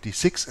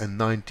 1856 and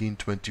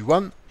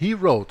 1921, he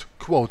wrote,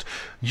 quote,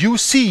 "You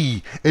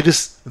see, it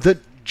is the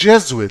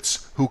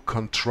Jesuits who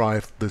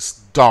contrived this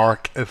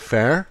dark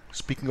affair,"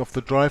 speaking of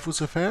the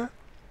Dreyfus affair,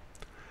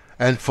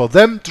 "and for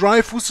them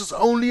Dreyfus is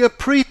only a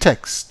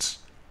pretext,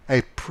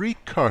 a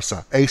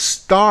precursor, a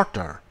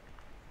starter.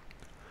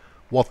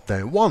 What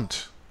they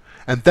want,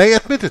 and they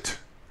admit it,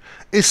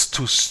 is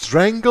to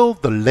strangle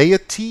the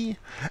laity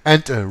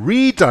and a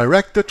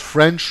redirected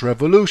French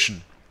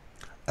Revolution.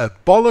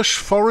 Abolish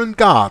foreign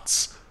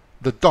guards,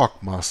 the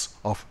dogmas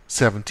of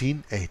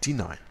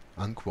 1789.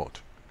 Unquote.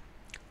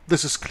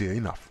 This is clear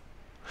enough.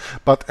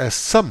 But as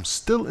some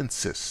still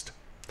insist,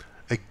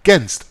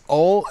 against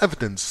all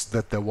evidence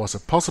that there was a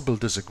possible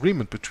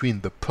disagreement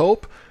between the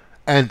Pope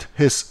and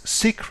his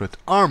secret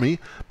army,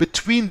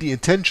 between the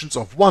intentions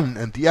of one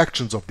and the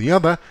actions of the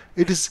other,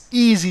 it is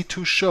easy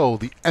to show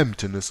the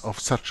emptiness of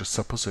such a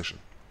supposition.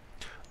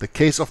 The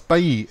case of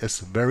Bailly is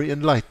very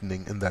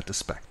enlightening in that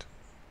aspect.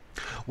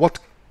 What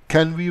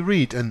can we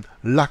read in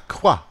La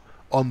Croix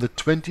on the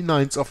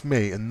 29th of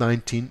May in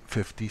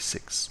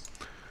 1956?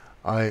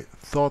 I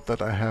thought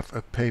that I have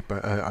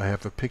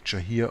a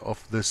picture here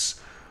of this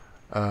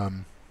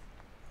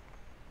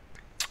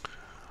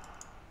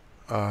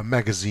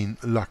magazine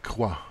La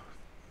Croix,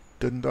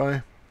 didn't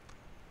I?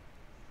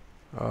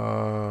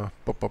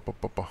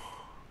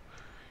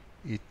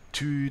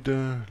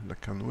 Etude, La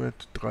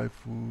Canouette,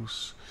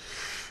 Dreyfus.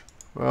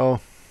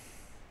 Well,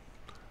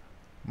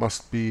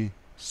 must be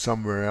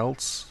somewhere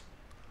else.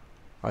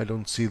 I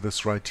don't see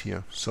this right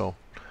here. So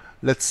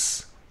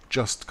let's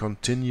just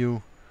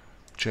continue,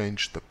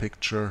 change the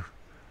picture,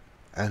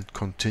 and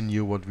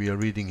continue what we are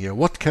reading here.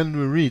 What can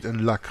we read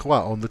in La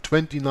Croix on the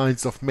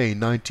 29th of May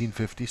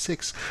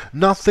 1956?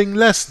 Nothing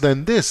less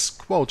than this,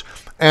 quote,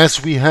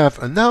 "As we have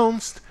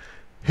announced,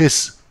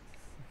 his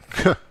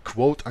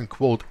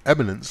quote-unquote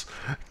eminence,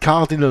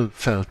 Cardinal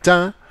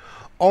Feltin,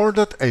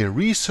 ordered a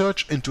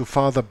research into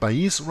Father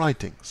Bailly's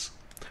writings.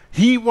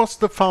 He was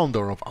the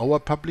founder of our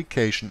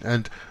publication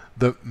and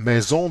the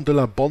Maison de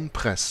la Bonne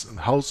Presse,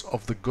 House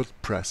of the Good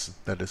Press,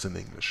 that is in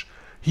English.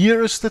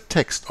 Here is the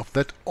text of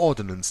that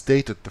ordinance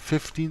dated the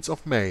 15th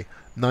of May,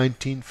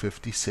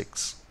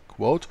 1956.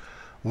 Quote,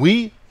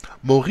 "We,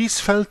 Maurice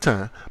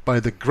Feltin, by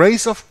the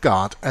grace of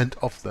God and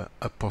of the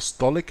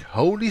Apostolic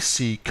Holy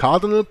See,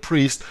 Cardinal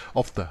Priest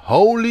of the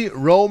Holy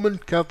Roman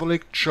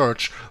Catholic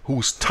Church,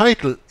 whose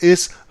title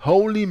is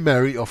Holy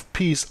Mary of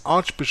Peace,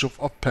 Archbishop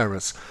of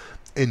Paris,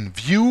 in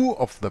view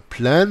of the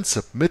plan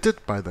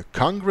submitted by the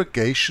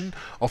Congregation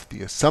of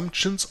the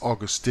Assumptions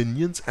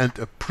Augustinians and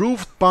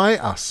approved by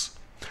us,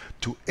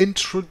 to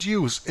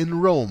introduce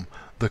in Rome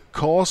the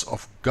cause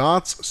of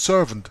God's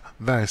servant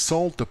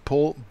Vincent de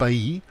Paul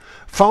Bailly,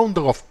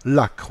 founder of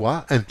La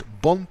Croix and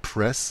Bonne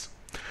Presse,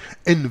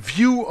 in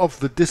view of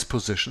the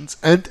dispositions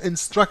and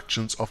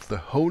instructions of the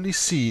Holy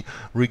See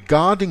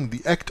regarding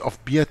the act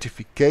of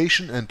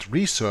beatification and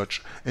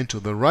research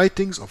into the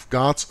writings of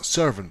God's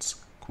servants,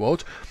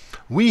 quote,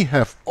 "We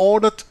have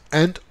ordered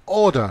and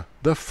order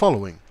the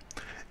following.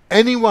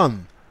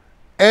 Anyone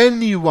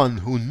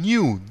who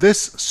knew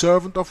this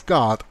servant of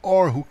God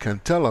or who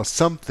can tell us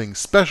something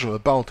special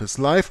about his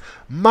life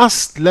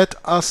must let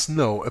us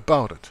know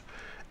about it.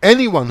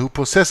 Anyone who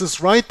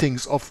possesses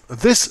writings of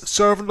this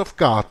servant of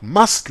God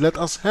must let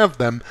us have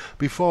them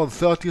before the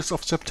 30th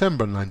of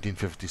September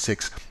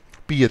 1956.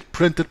 Be it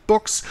printed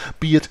books,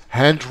 be it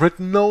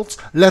handwritten notes,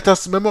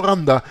 letters,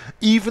 memoranda,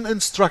 even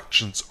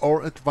instructions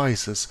or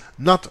advices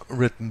not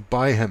written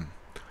by him,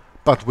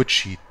 but which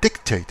he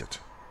dictated."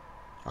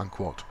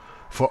 Unquote.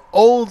 For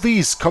all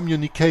these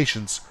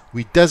communications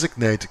we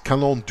designate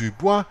Canon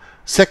Dubois,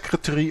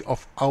 secretary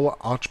of our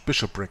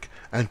archbishopric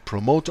and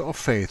promoter of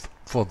faith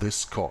for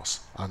this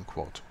cause.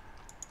 Unquote.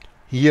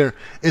 Here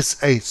is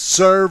a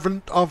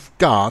servant of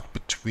God,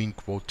 between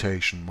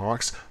quotation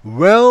marks,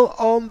 well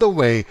on the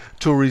way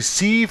to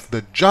receive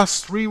the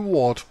just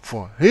reward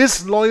for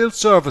his loyal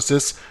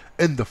services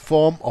in the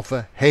form of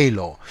a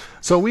halo.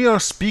 So we are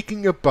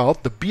speaking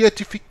about the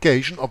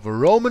beatification of a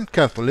Roman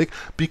Catholic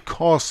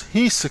because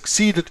he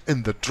succeeded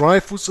in the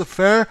Dreyfus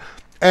affair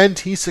and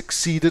he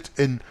succeeded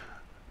in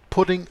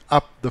putting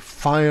up the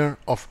fire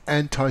of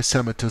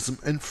anti-Semitism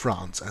in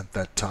France at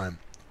that time,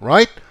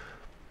 right?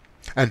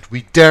 And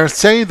we dare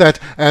say that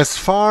as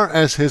far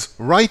as his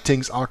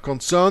writings are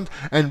concerned,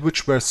 and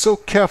which were so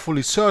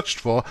carefully searched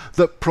for,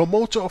 the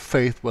promoter of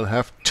faith will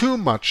have too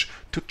much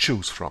to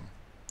choose from.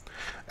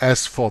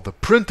 As for the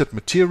printed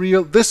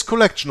material, this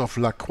collection of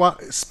La Croix,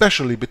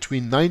 especially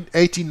between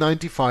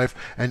 1895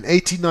 and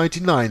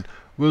 1899,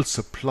 will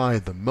supply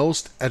the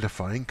most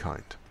edifying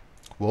kind.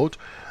 Quote,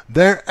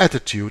 "Their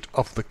attitude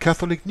of the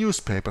Catholic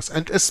newspapers,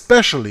 and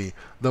especially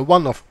the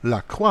one of La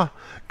Croix,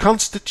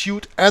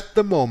 constitute at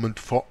the moment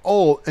for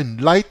all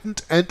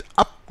enlightened and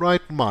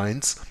upright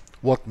minds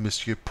what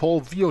Monsieur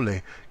Paul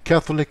Viollet,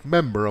 Catholic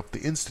member of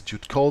the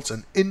Institute, calls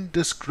an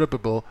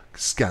indescribable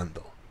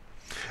scandal.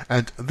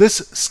 And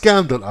this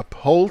scandal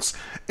upholds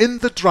in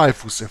the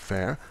Dreyfus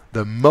affair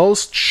the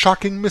most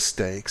shocking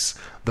mistakes,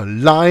 the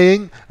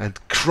lying and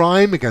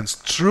crime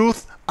against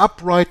truth,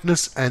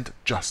 uprightness and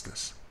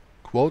justice."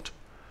 Quote,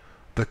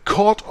 "The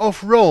court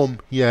of Rome,"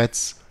 he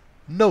adds,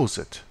 "knows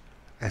it,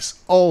 as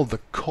all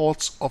the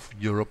courts of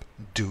Europe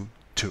do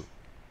too.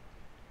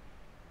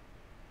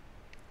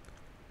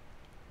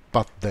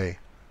 But they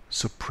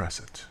suppress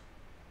it."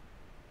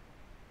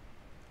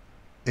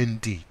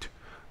 Indeed,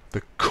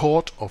 the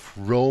court of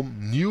Rome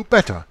knew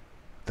better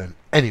than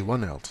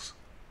anyone else.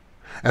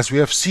 As we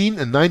have seen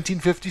in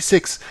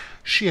 1956,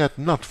 she had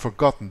not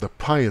forgotten the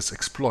pious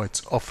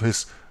exploits of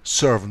his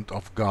servant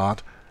of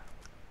God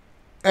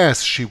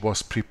as she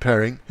was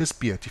preparing his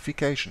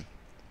beatification.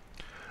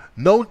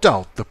 No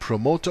doubt the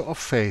promoter of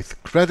faith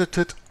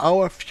credited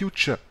our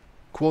future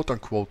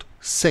quote-unquote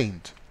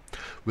saint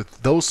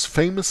with those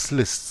famous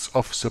lists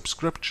of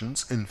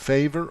subscriptions in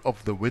favor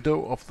of the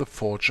widow of the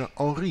forger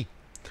Henri,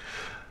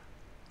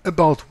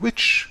 about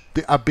which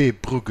the Abbé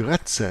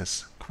Brugueret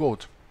says,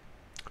 quote,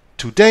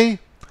 "Today,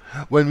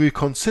 when we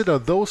consider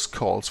those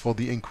calls for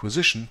the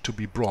Inquisition to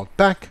be brought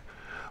back,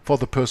 for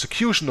the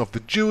persecution of the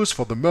Jews,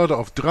 for the murder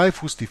of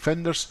Dreyfus'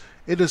 defenders,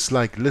 it is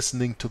like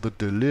listening to the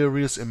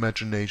delirious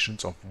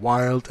imaginations of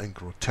wild and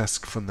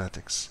grotesque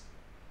fanatics.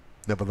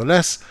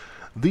 Nevertheless,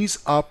 these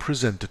are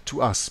presented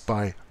to us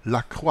by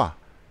La Croix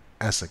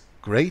as a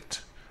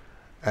great,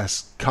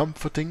 as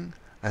comforting,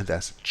 and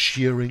as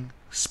cheering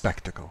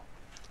spectacle."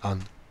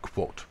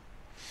 Unquote.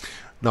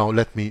 Now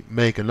let me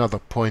make another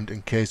point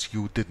in case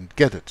you didn't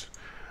get it.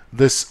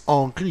 This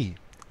Henri,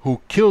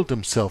 who killed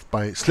himself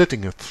by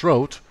slitting his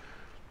throat,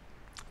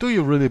 do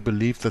you really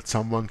believe that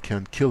someone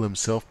can kill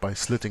himself by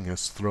slitting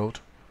his throat?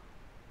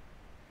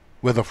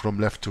 Whether from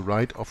left to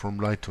right or from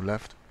right to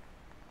left?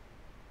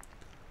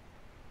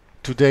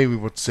 Today we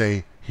would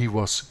say he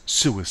was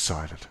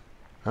suicided.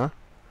 Huh?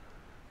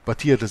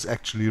 But here it is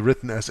actually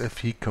written as if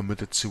he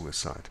committed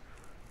suicide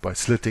by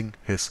slitting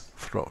his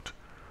throat.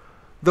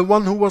 The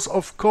one who was,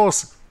 of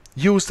course,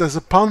 used as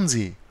a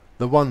pansy,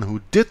 the one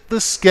who did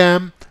the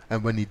scam,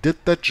 and when he did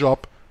that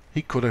job,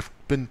 he could have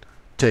been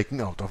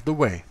taken out of the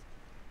way.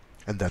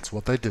 And that's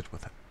what they did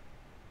with him.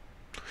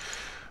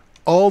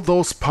 All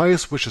those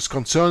pious wishes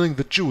concerning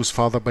the Jews,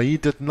 Father Bailly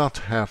did not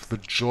have the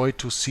joy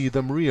to see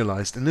them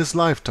realized in his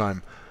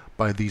lifetime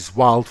by these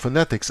wild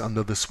fanatics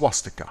under the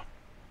swastika.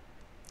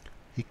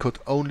 He could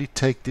only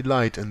take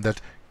delight in that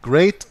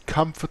great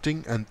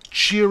comforting and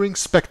cheering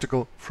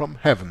spectacle from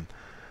heaven,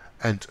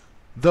 and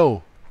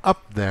though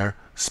up there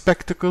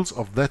spectacles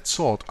of that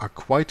sort are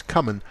quite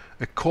common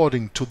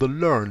according to the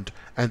learned,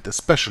 and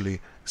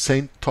especially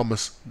St.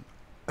 Thomas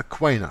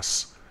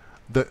Aquinas,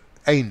 the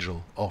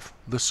angel of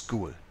the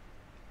school.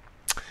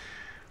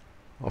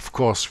 Of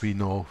course we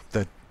know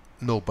that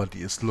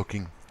nobody is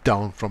looking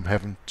down from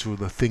heaven to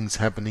the things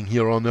happening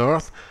here on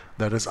earth.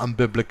 That is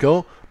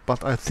unbiblical,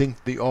 but I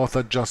think the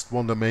author just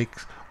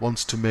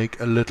wants to make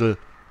a little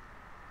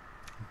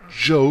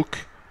joke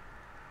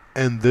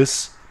in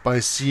this by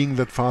seeing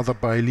that Father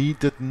Bailly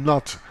did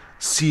not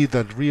see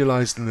that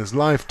realized in his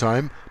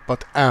lifetime,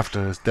 but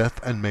after his death,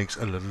 and makes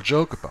a little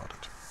joke about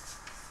it.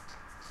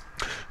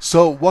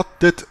 So what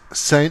did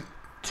Saint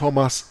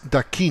Thomas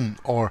d'Aquin,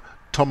 or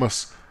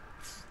Thomas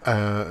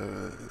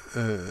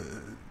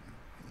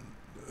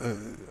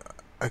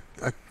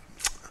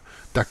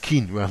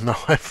d'Aquin, well, now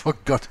I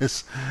forgot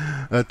his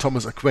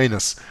Thomas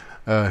Aquinas,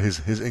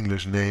 his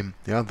English name,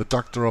 yeah, the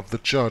doctor of the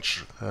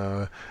church,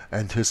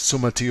 and his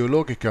Summa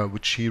Theologica,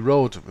 which he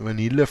wrote when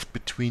he lived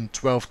between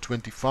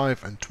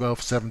 1225 and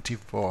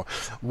 1274.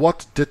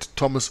 What did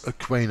Thomas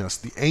Aquinas,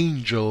 the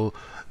angel,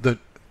 the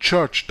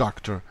church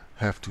doctor,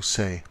 have to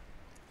say?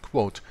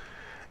 Quote,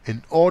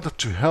 "In order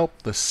to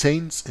help the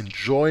saints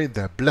enjoy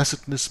their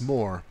blessedness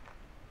more,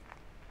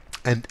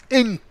 and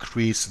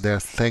increase their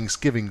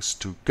thanksgivings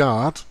to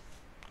God,"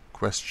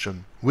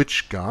 question,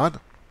 which God?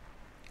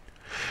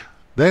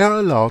 "They are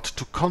allowed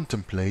to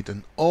contemplate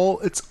in all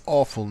its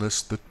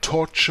awfulness the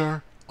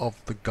torture of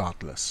the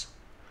godless.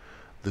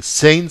 The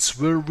saints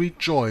will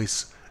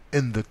rejoice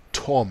in the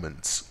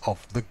torments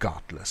of the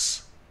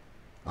godless."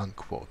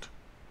 Unquote.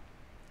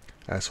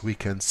 As we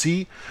can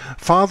see,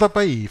 Father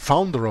Bailly,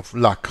 founder of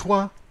La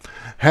Croix,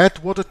 had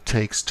what it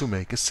takes to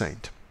make a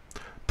saint.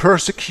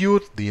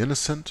 Persecute the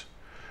innocent,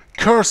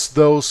 curse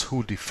those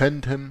who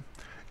defend him,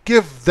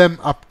 give them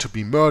up to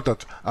be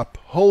murdered,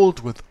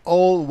 uphold with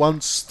all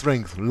one's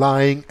strength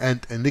lying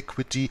and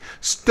iniquity,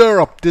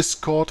 stir up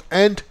discord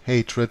and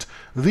hatred.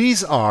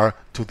 These are,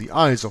 to the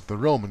eyes of the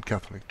Roman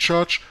Catholic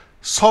Church,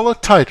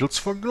 solid titles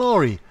for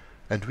glory,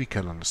 and we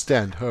can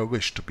understand her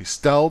wish to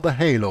bestow the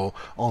halo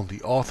on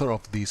the author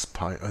of these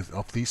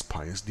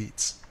pious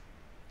deeds.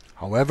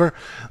 However,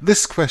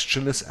 this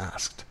question is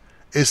asked: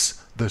 is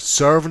the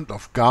servant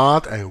of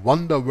God a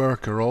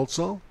wonder-worker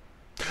also?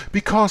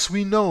 Because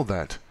we know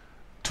that,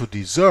 to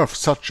deserve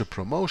such a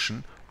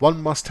promotion,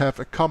 one must have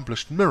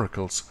accomplished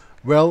miracles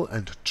well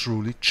and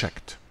truly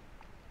checked.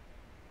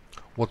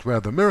 What were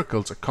the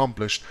miracles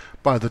accomplished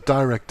by the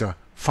director,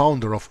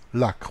 founder of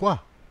La Croix?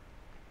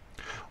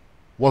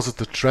 Was it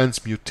the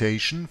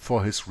transmutation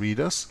for his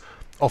readers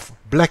of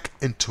black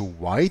into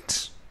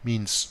white,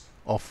 means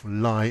of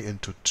lie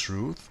into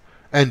truth,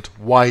 and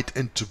white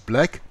into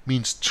black,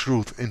 means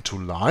truth into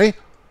lie?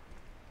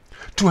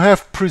 To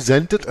have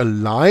presented a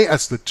lie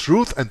as the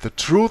truth and the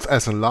truth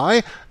as a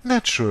lie?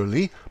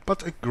 Naturally,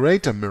 but a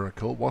greater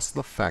miracle was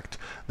the fact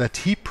that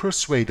he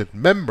persuaded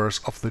members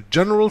of the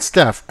general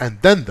staff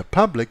and then the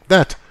public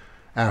that,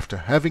 after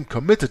having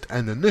committed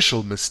an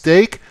initial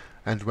mistake,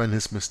 and when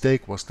his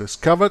mistake was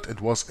discovered,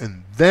 it was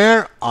in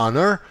their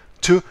honor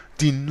to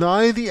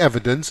deny the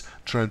evidence,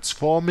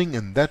 transforming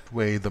in that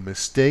way the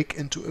mistake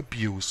into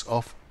abuse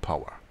of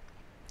power.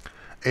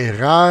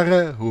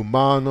 Errare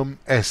humanum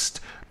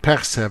est,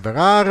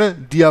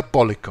 perseverare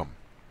diabolicum.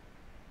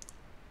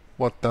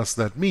 What does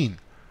that mean?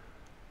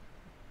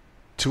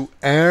 To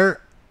err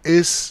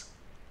is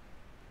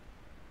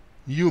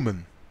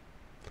human.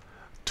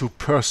 To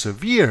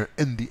persevere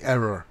in the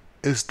error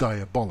is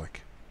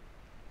diabolic.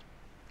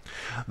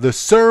 The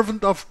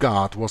servant of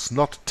God was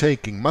not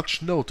taking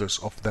much notice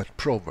of that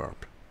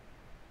proverb.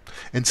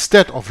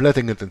 Instead of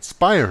letting it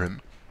inspire him,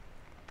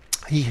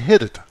 he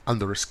hid it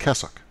under his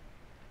cassock.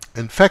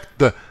 In fact,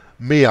 the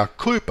mea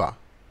culpa,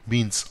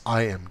 means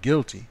I am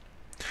guilty,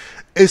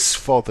 is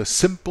for the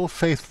simple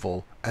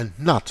faithful and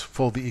not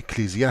for the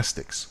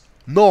ecclesiastics,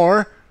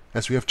 nor,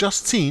 as we have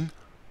just seen,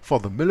 for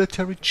the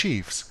military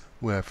chiefs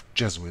who have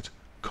Jesuit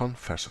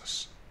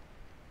confessors.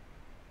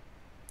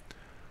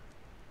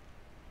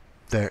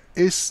 There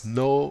is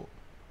no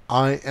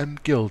I am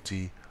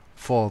guilty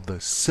for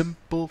the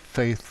simple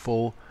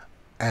faithful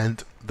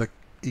and the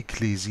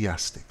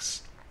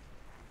ecclesiastics.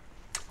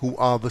 Who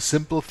are the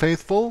simple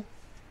faithful?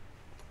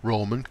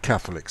 Roman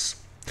Catholics.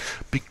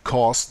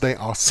 Because they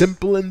are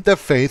simple in their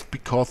faith,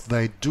 because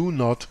they do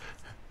not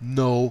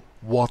know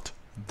what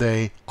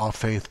they are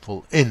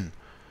faithful in.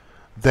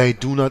 They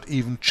do not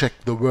even check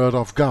the Word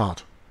of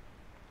God.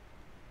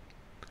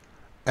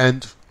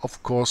 And,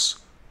 of course,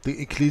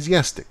 the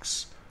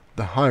ecclesiastics,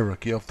 the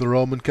hierarchy of the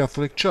Roman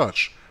Catholic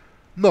Church,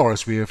 nor,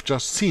 as we have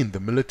just seen, the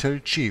military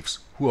chiefs,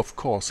 who of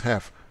course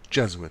have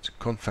Jesuit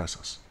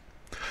confessors.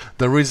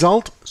 The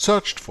result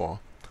searched for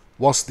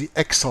was the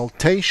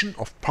exaltation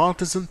of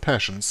partisan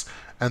passions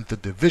and the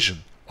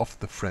division of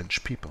the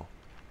French people.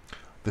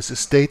 This is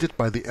stated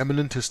by the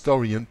eminent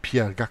historian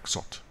Pierre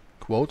Gaxot.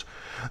 Quote,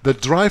 "The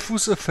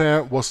Dreyfus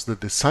affair was the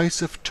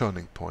decisive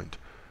turning point.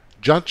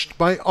 Judged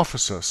by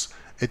officers,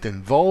 it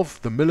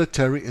involved the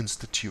military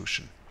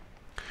institution.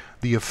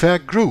 The affair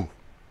grew.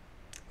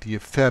 The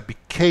affair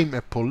became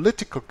a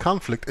political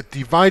conflict. It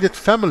divided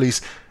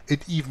families.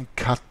 It even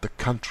cut the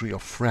country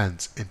of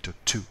France into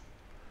two.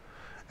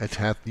 It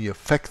had the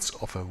effects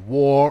of a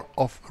war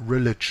of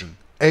religion,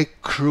 a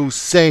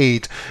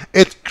crusade.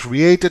 It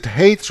created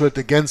hatred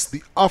against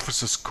the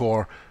officers'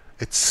 corps.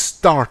 It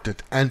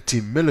started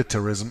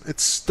anti-militarism, it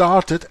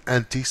started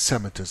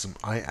anti-Semitism,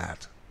 I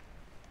add.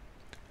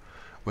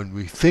 When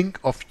we think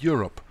of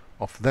Europe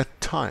of that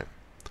time,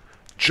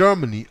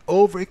 Germany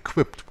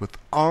over-equipped with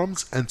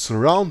arms and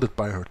surrounded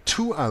by her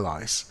two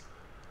allies,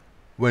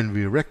 when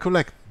we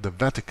recollect the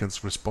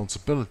Vatican's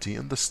responsibility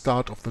in the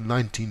start of the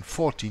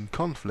 1914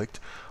 conflict,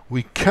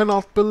 we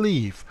cannot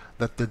believe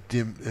that the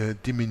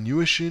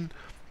diminution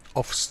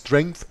of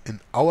strength in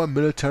our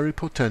military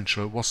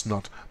potential was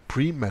not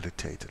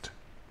premeditated.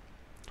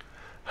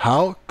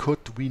 How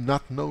could we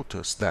not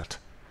notice that,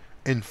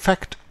 in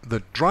fact,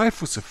 the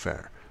Dreyfus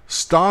affair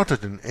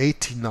started in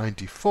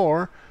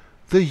 1894,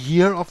 the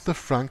year of the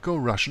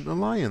Franco-Russian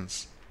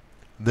alliance?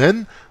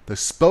 Then the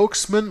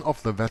spokesmen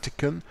of the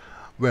Vatican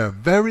were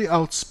very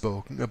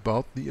outspoken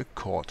about the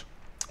accord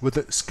with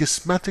a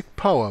schismatic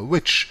power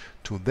which,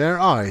 to their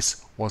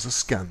eyes, was a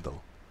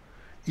scandal.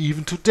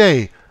 Even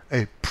today,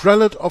 a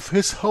prelate of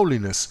His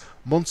Holiness,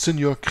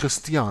 Monsignor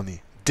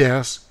Cristiani,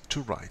 dares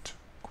to write,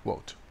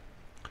 quote,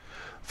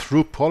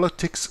 "Through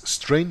politics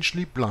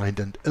strangely blind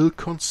and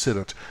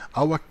ill-considered,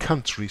 our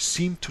country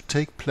seemed to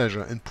take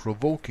pleasure in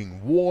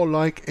provoking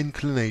warlike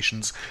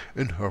inclinations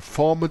in her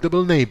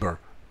formidable neighbor,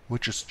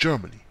 which is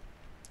Germany.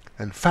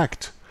 In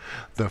fact,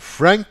 the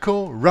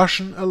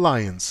Franco-Russian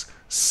alliance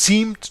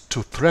seemed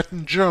to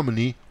threaten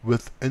Germany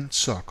with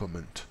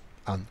encirclement."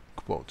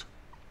 Unquote.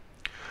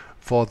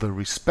 For the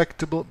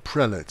respectable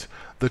prelate,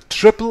 the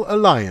Triple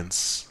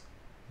Alliance,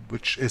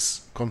 which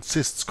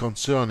consists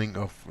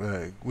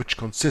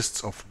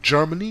of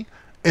Germany,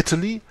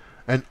 Italy,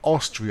 and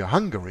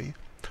Austria-Hungary,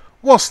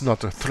 was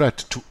not a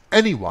threat to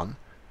anyone,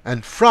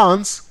 and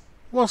France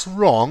was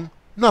wrong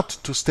not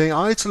to stay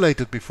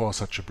isolated before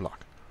such a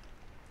bloc.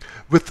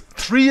 With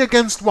 3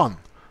 against 1,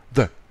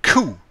 the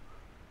coup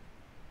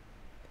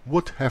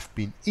would have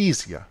been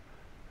easier,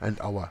 and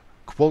our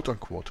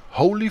quote-unquote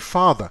Holy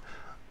Father,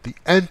 the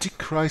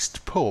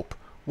Antichrist Pope,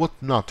 would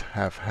not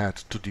have had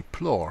to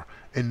deplore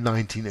in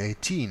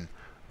 1918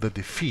 the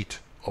defeat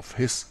of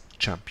his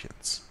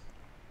champions.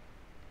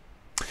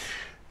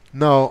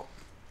 Now,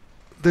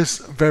 this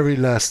very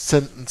last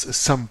sentence is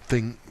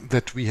something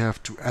that we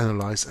have to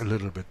analyze a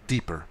little bit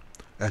deeper,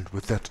 and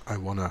with that I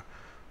want to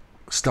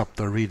stop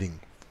the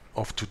reading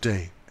of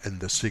today in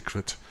The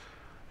Secret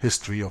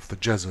History of the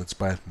Jesuits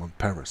by Edmond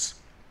Paris.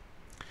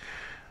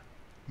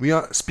 We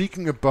are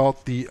speaking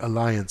about the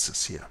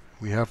alliances here.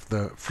 We have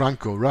the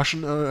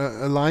Franco-Russian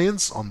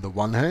alliance on the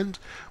one hand,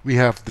 we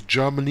have the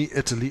Germany,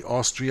 Italy,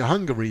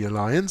 Austria-Hungary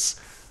alliance,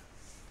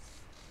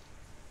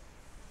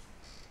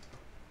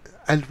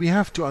 and we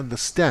have to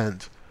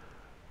understand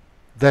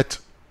that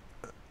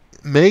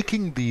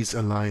making these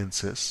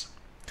alliances,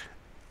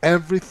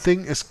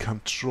 everything is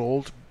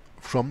controlled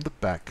from the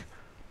back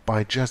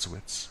by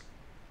Jesuits.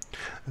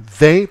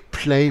 They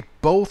play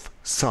both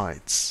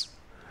sides.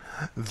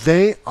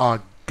 They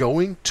are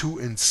going to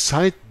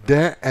incite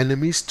their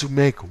enemies to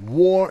make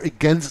war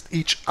against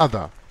each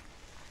other.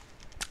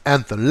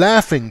 And the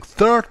laughing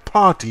third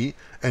party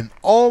in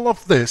all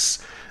of this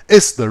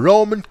is the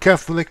Roman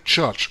Catholic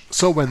Church.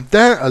 So when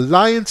their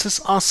alliances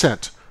are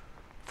set,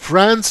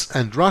 France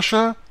and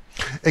Russia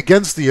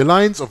against the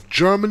alliance of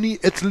Germany,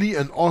 Italy,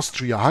 and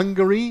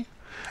Austria-Hungary,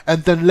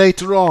 and then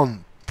later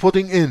on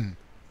putting in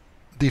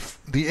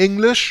the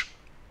English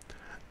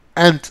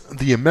and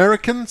the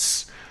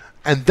Americans,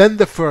 and then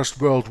the First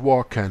World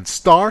War can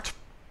start.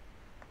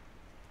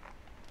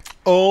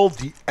 All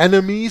the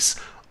enemies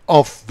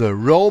of the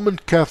Roman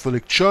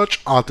Catholic Church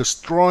are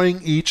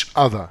destroying each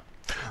other.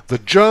 The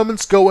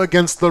Germans go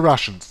against the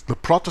Russians, the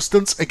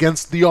Protestants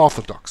against the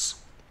Orthodox.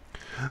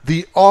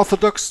 The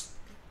Orthodox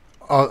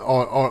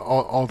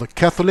or the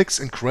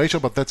Catholics in Croatia,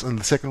 but that's in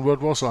the Second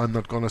World War, so I'm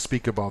not going to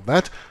speak about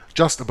that,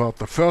 just about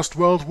the First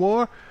World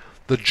War.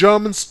 The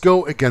Germans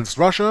go against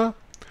Russia.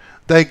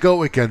 They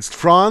go against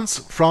France.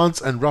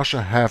 France and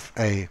Russia have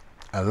an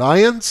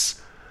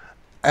alliance,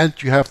 and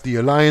you have the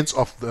alliance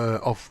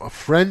of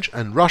French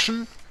and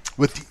Russian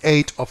with the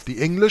aid of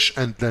the English,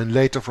 and then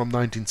later from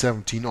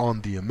 1917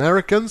 on the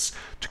Americans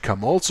to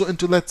come also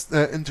into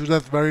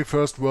that very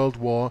First World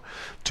War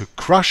to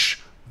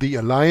crush the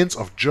alliance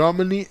of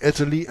Germany,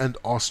 Italy, and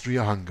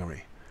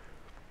Austria-Hungary.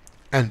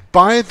 And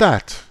by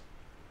that,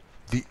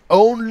 the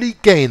only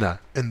gainer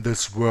in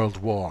this world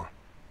war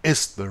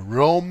is the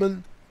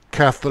Roman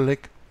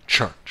Catholic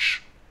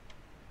Church.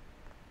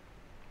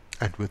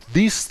 And with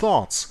these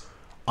thoughts,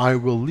 I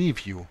will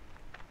leave you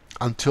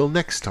until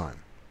next time,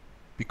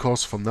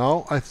 because for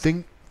now I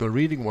think the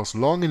reading was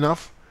long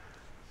enough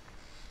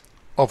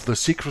of the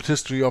secret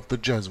history of the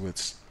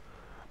Jesuits.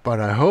 But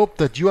I hope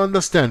that you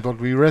understand what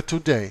we read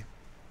today,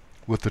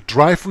 with the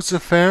Dreyfus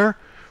affair,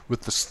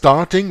 with the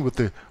starting, with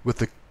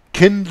the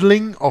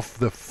kindling of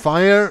the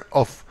fire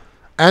of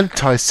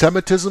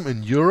anti-Semitism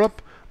in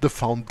Europe. The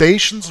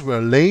foundations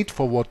were laid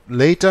for what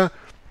later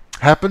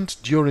happened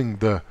during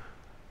the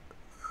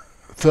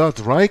Third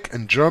Reich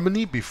in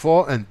Germany,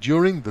 before and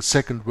during the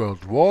Second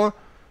World War,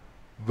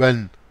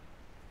 when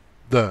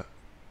the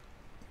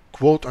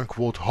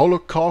quote-unquote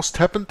Holocaust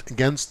happened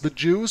against the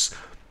Jews.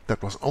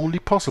 That was only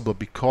possible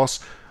because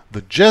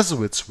the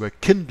Jesuits were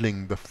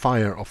kindling the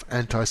fire of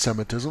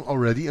anti-Semitism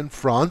already in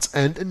France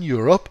and in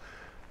Europe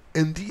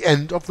in the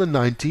end of the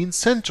 19th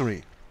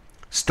century,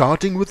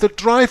 starting with the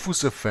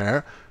Dreyfus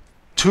affair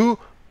to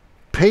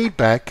pay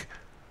back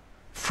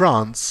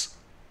France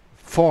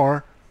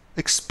for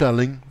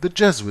expelling the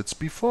Jesuits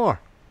before.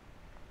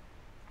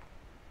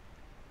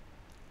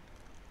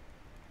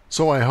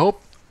 So I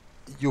hope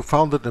you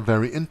found it a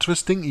very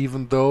interesting,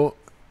 even though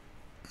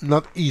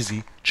not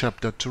easy,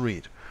 chapter to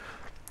read.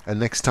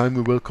 And next time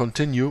we will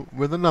continue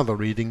with another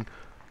reading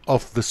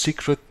of The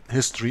Secret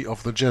History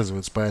of the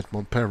Jesuits by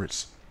Edmond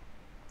Paris.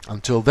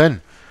 Until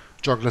then,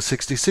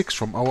 Juggler66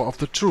 from Hour of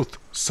the Truth,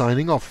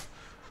 signing off.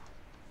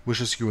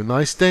 Wishes you a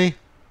nice day,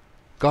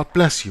 God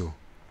bless you,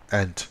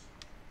 and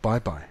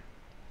bye-bye.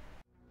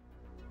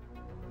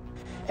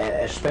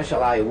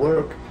 Especially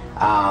work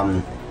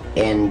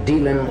in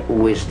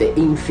dealing with the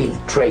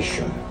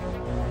infiltration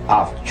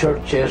of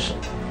churches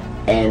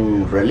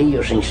and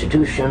religious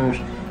institutions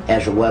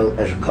as well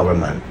as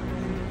government.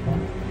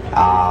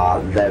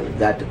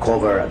 That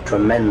cover a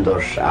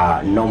tremendous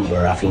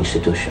number of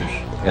institutions.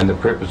 And the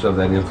purpose of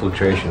that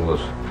infiltration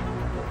was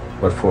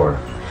what for?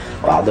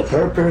 Well, the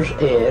purpose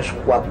is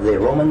what the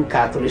Roman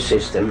Catholic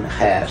system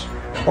has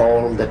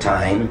all the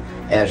time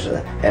as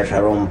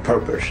her own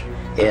purpose,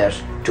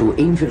 is to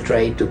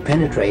infiltrate, to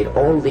penetrate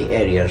all the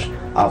areas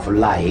of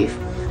life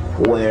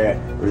where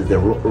the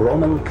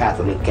Roman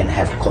Catholic can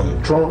have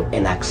control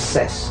and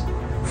access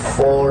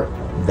for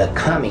the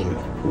coming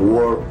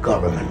world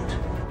government.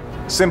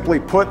 Simply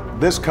put,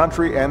 this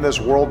country and this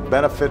world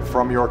benefit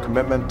from your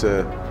commitment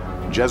to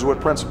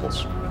Jesuit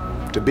principles,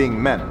 to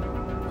being men.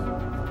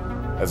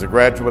 As a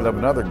graduate of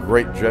another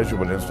great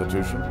Jesuit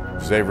institution,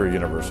 Xavier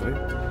University,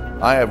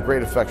 I have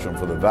great affection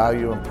for the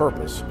value and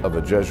purpose of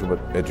a Jesuit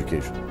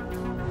education.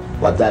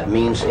 What that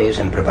means is,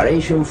 in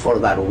preparation for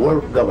that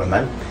world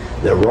government,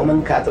 the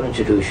Roman Catholic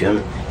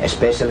institution,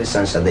 especially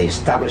since the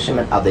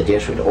establishment of the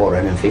Jesuit order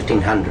in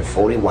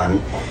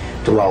 1541,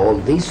 throughout all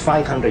these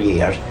 500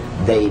 years,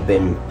 they've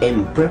been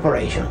in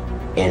preparation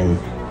and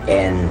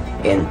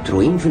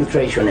through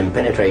infiltration and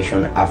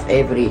penetration of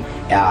every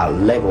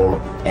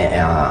level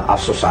of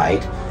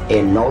society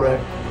in order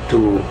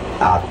to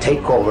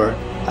take over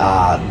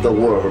the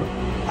world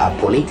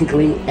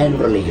politically and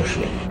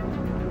religiously.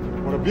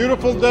 What a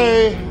beautiful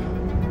day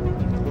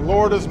the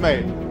Lord has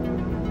made.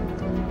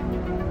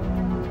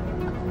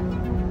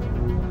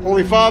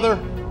 Holy Father,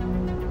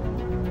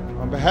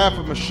 on behalf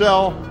of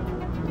Michelle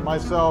and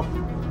myself,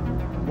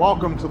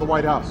 welcome to the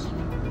White House.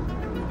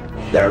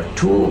 There are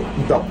two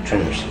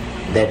doctrines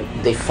that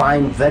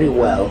define very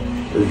well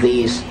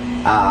these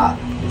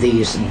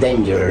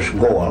dangerous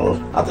goal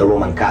of the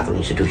Roman Catholic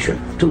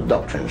institution. Two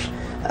doctrines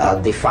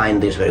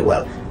define this very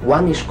well.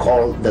 One is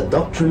called the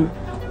doctrine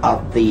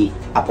of the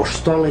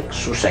apostolic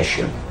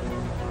succession,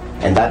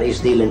 and that is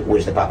dealing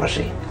with the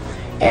papacy.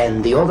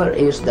 And the other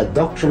is the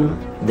doctrine,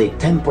 the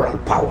temporal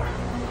power,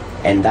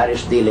 and that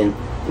is dealing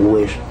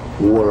with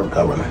world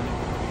government.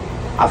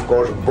 Of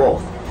course,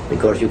 both,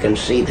 because you can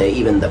see that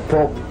even the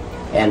Pope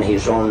and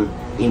his own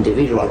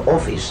individual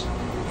office,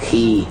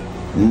 he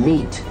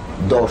meet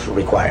those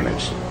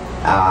requirements.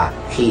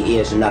 He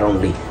is not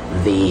only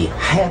the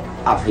head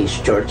of his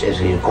church, as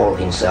he called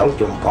himself,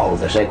 John Paul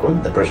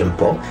II, the present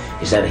Pope.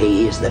 He said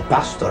he is the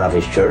pastor of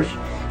his church.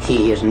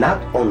 He is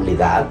not only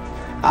that,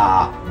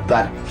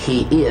 but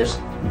he is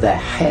the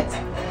head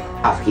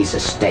of his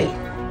state.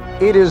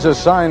 It is a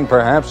sign,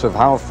 perhaps, of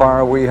how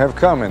far we have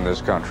come in this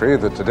country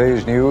that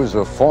today's news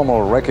of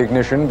formal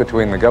recognition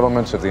between the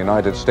governments of the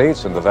United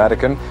States and the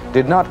Vatican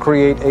did not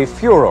create a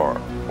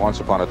furor. Once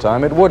upon a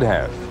time, it would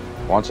have.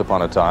 Once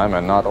upon a time,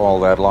 and not all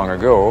that long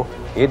ago,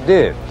 it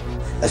did.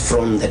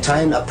 From the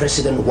time of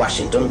President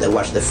Washington, that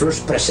was the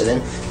first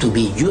president to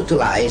be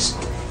utilized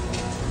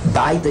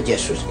by the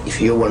Jesuits. If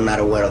you were not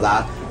aware of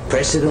that,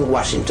 President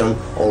Washington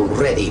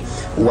already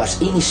was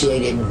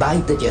initiated by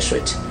the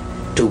Jesuits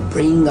to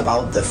bring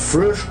about the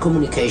first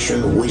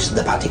communication with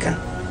the Vatican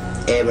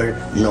ever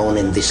known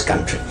in this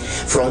country.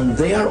 From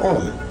there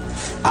on,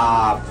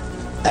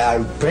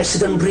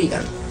 President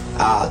Reagan,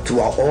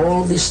 throughout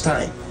all this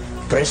time,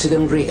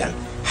 President Reagan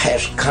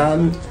has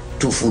come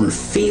to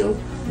fulfill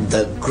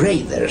the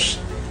greatest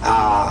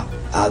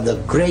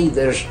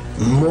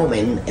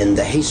moment in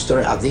the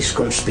history of this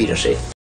conspiracy.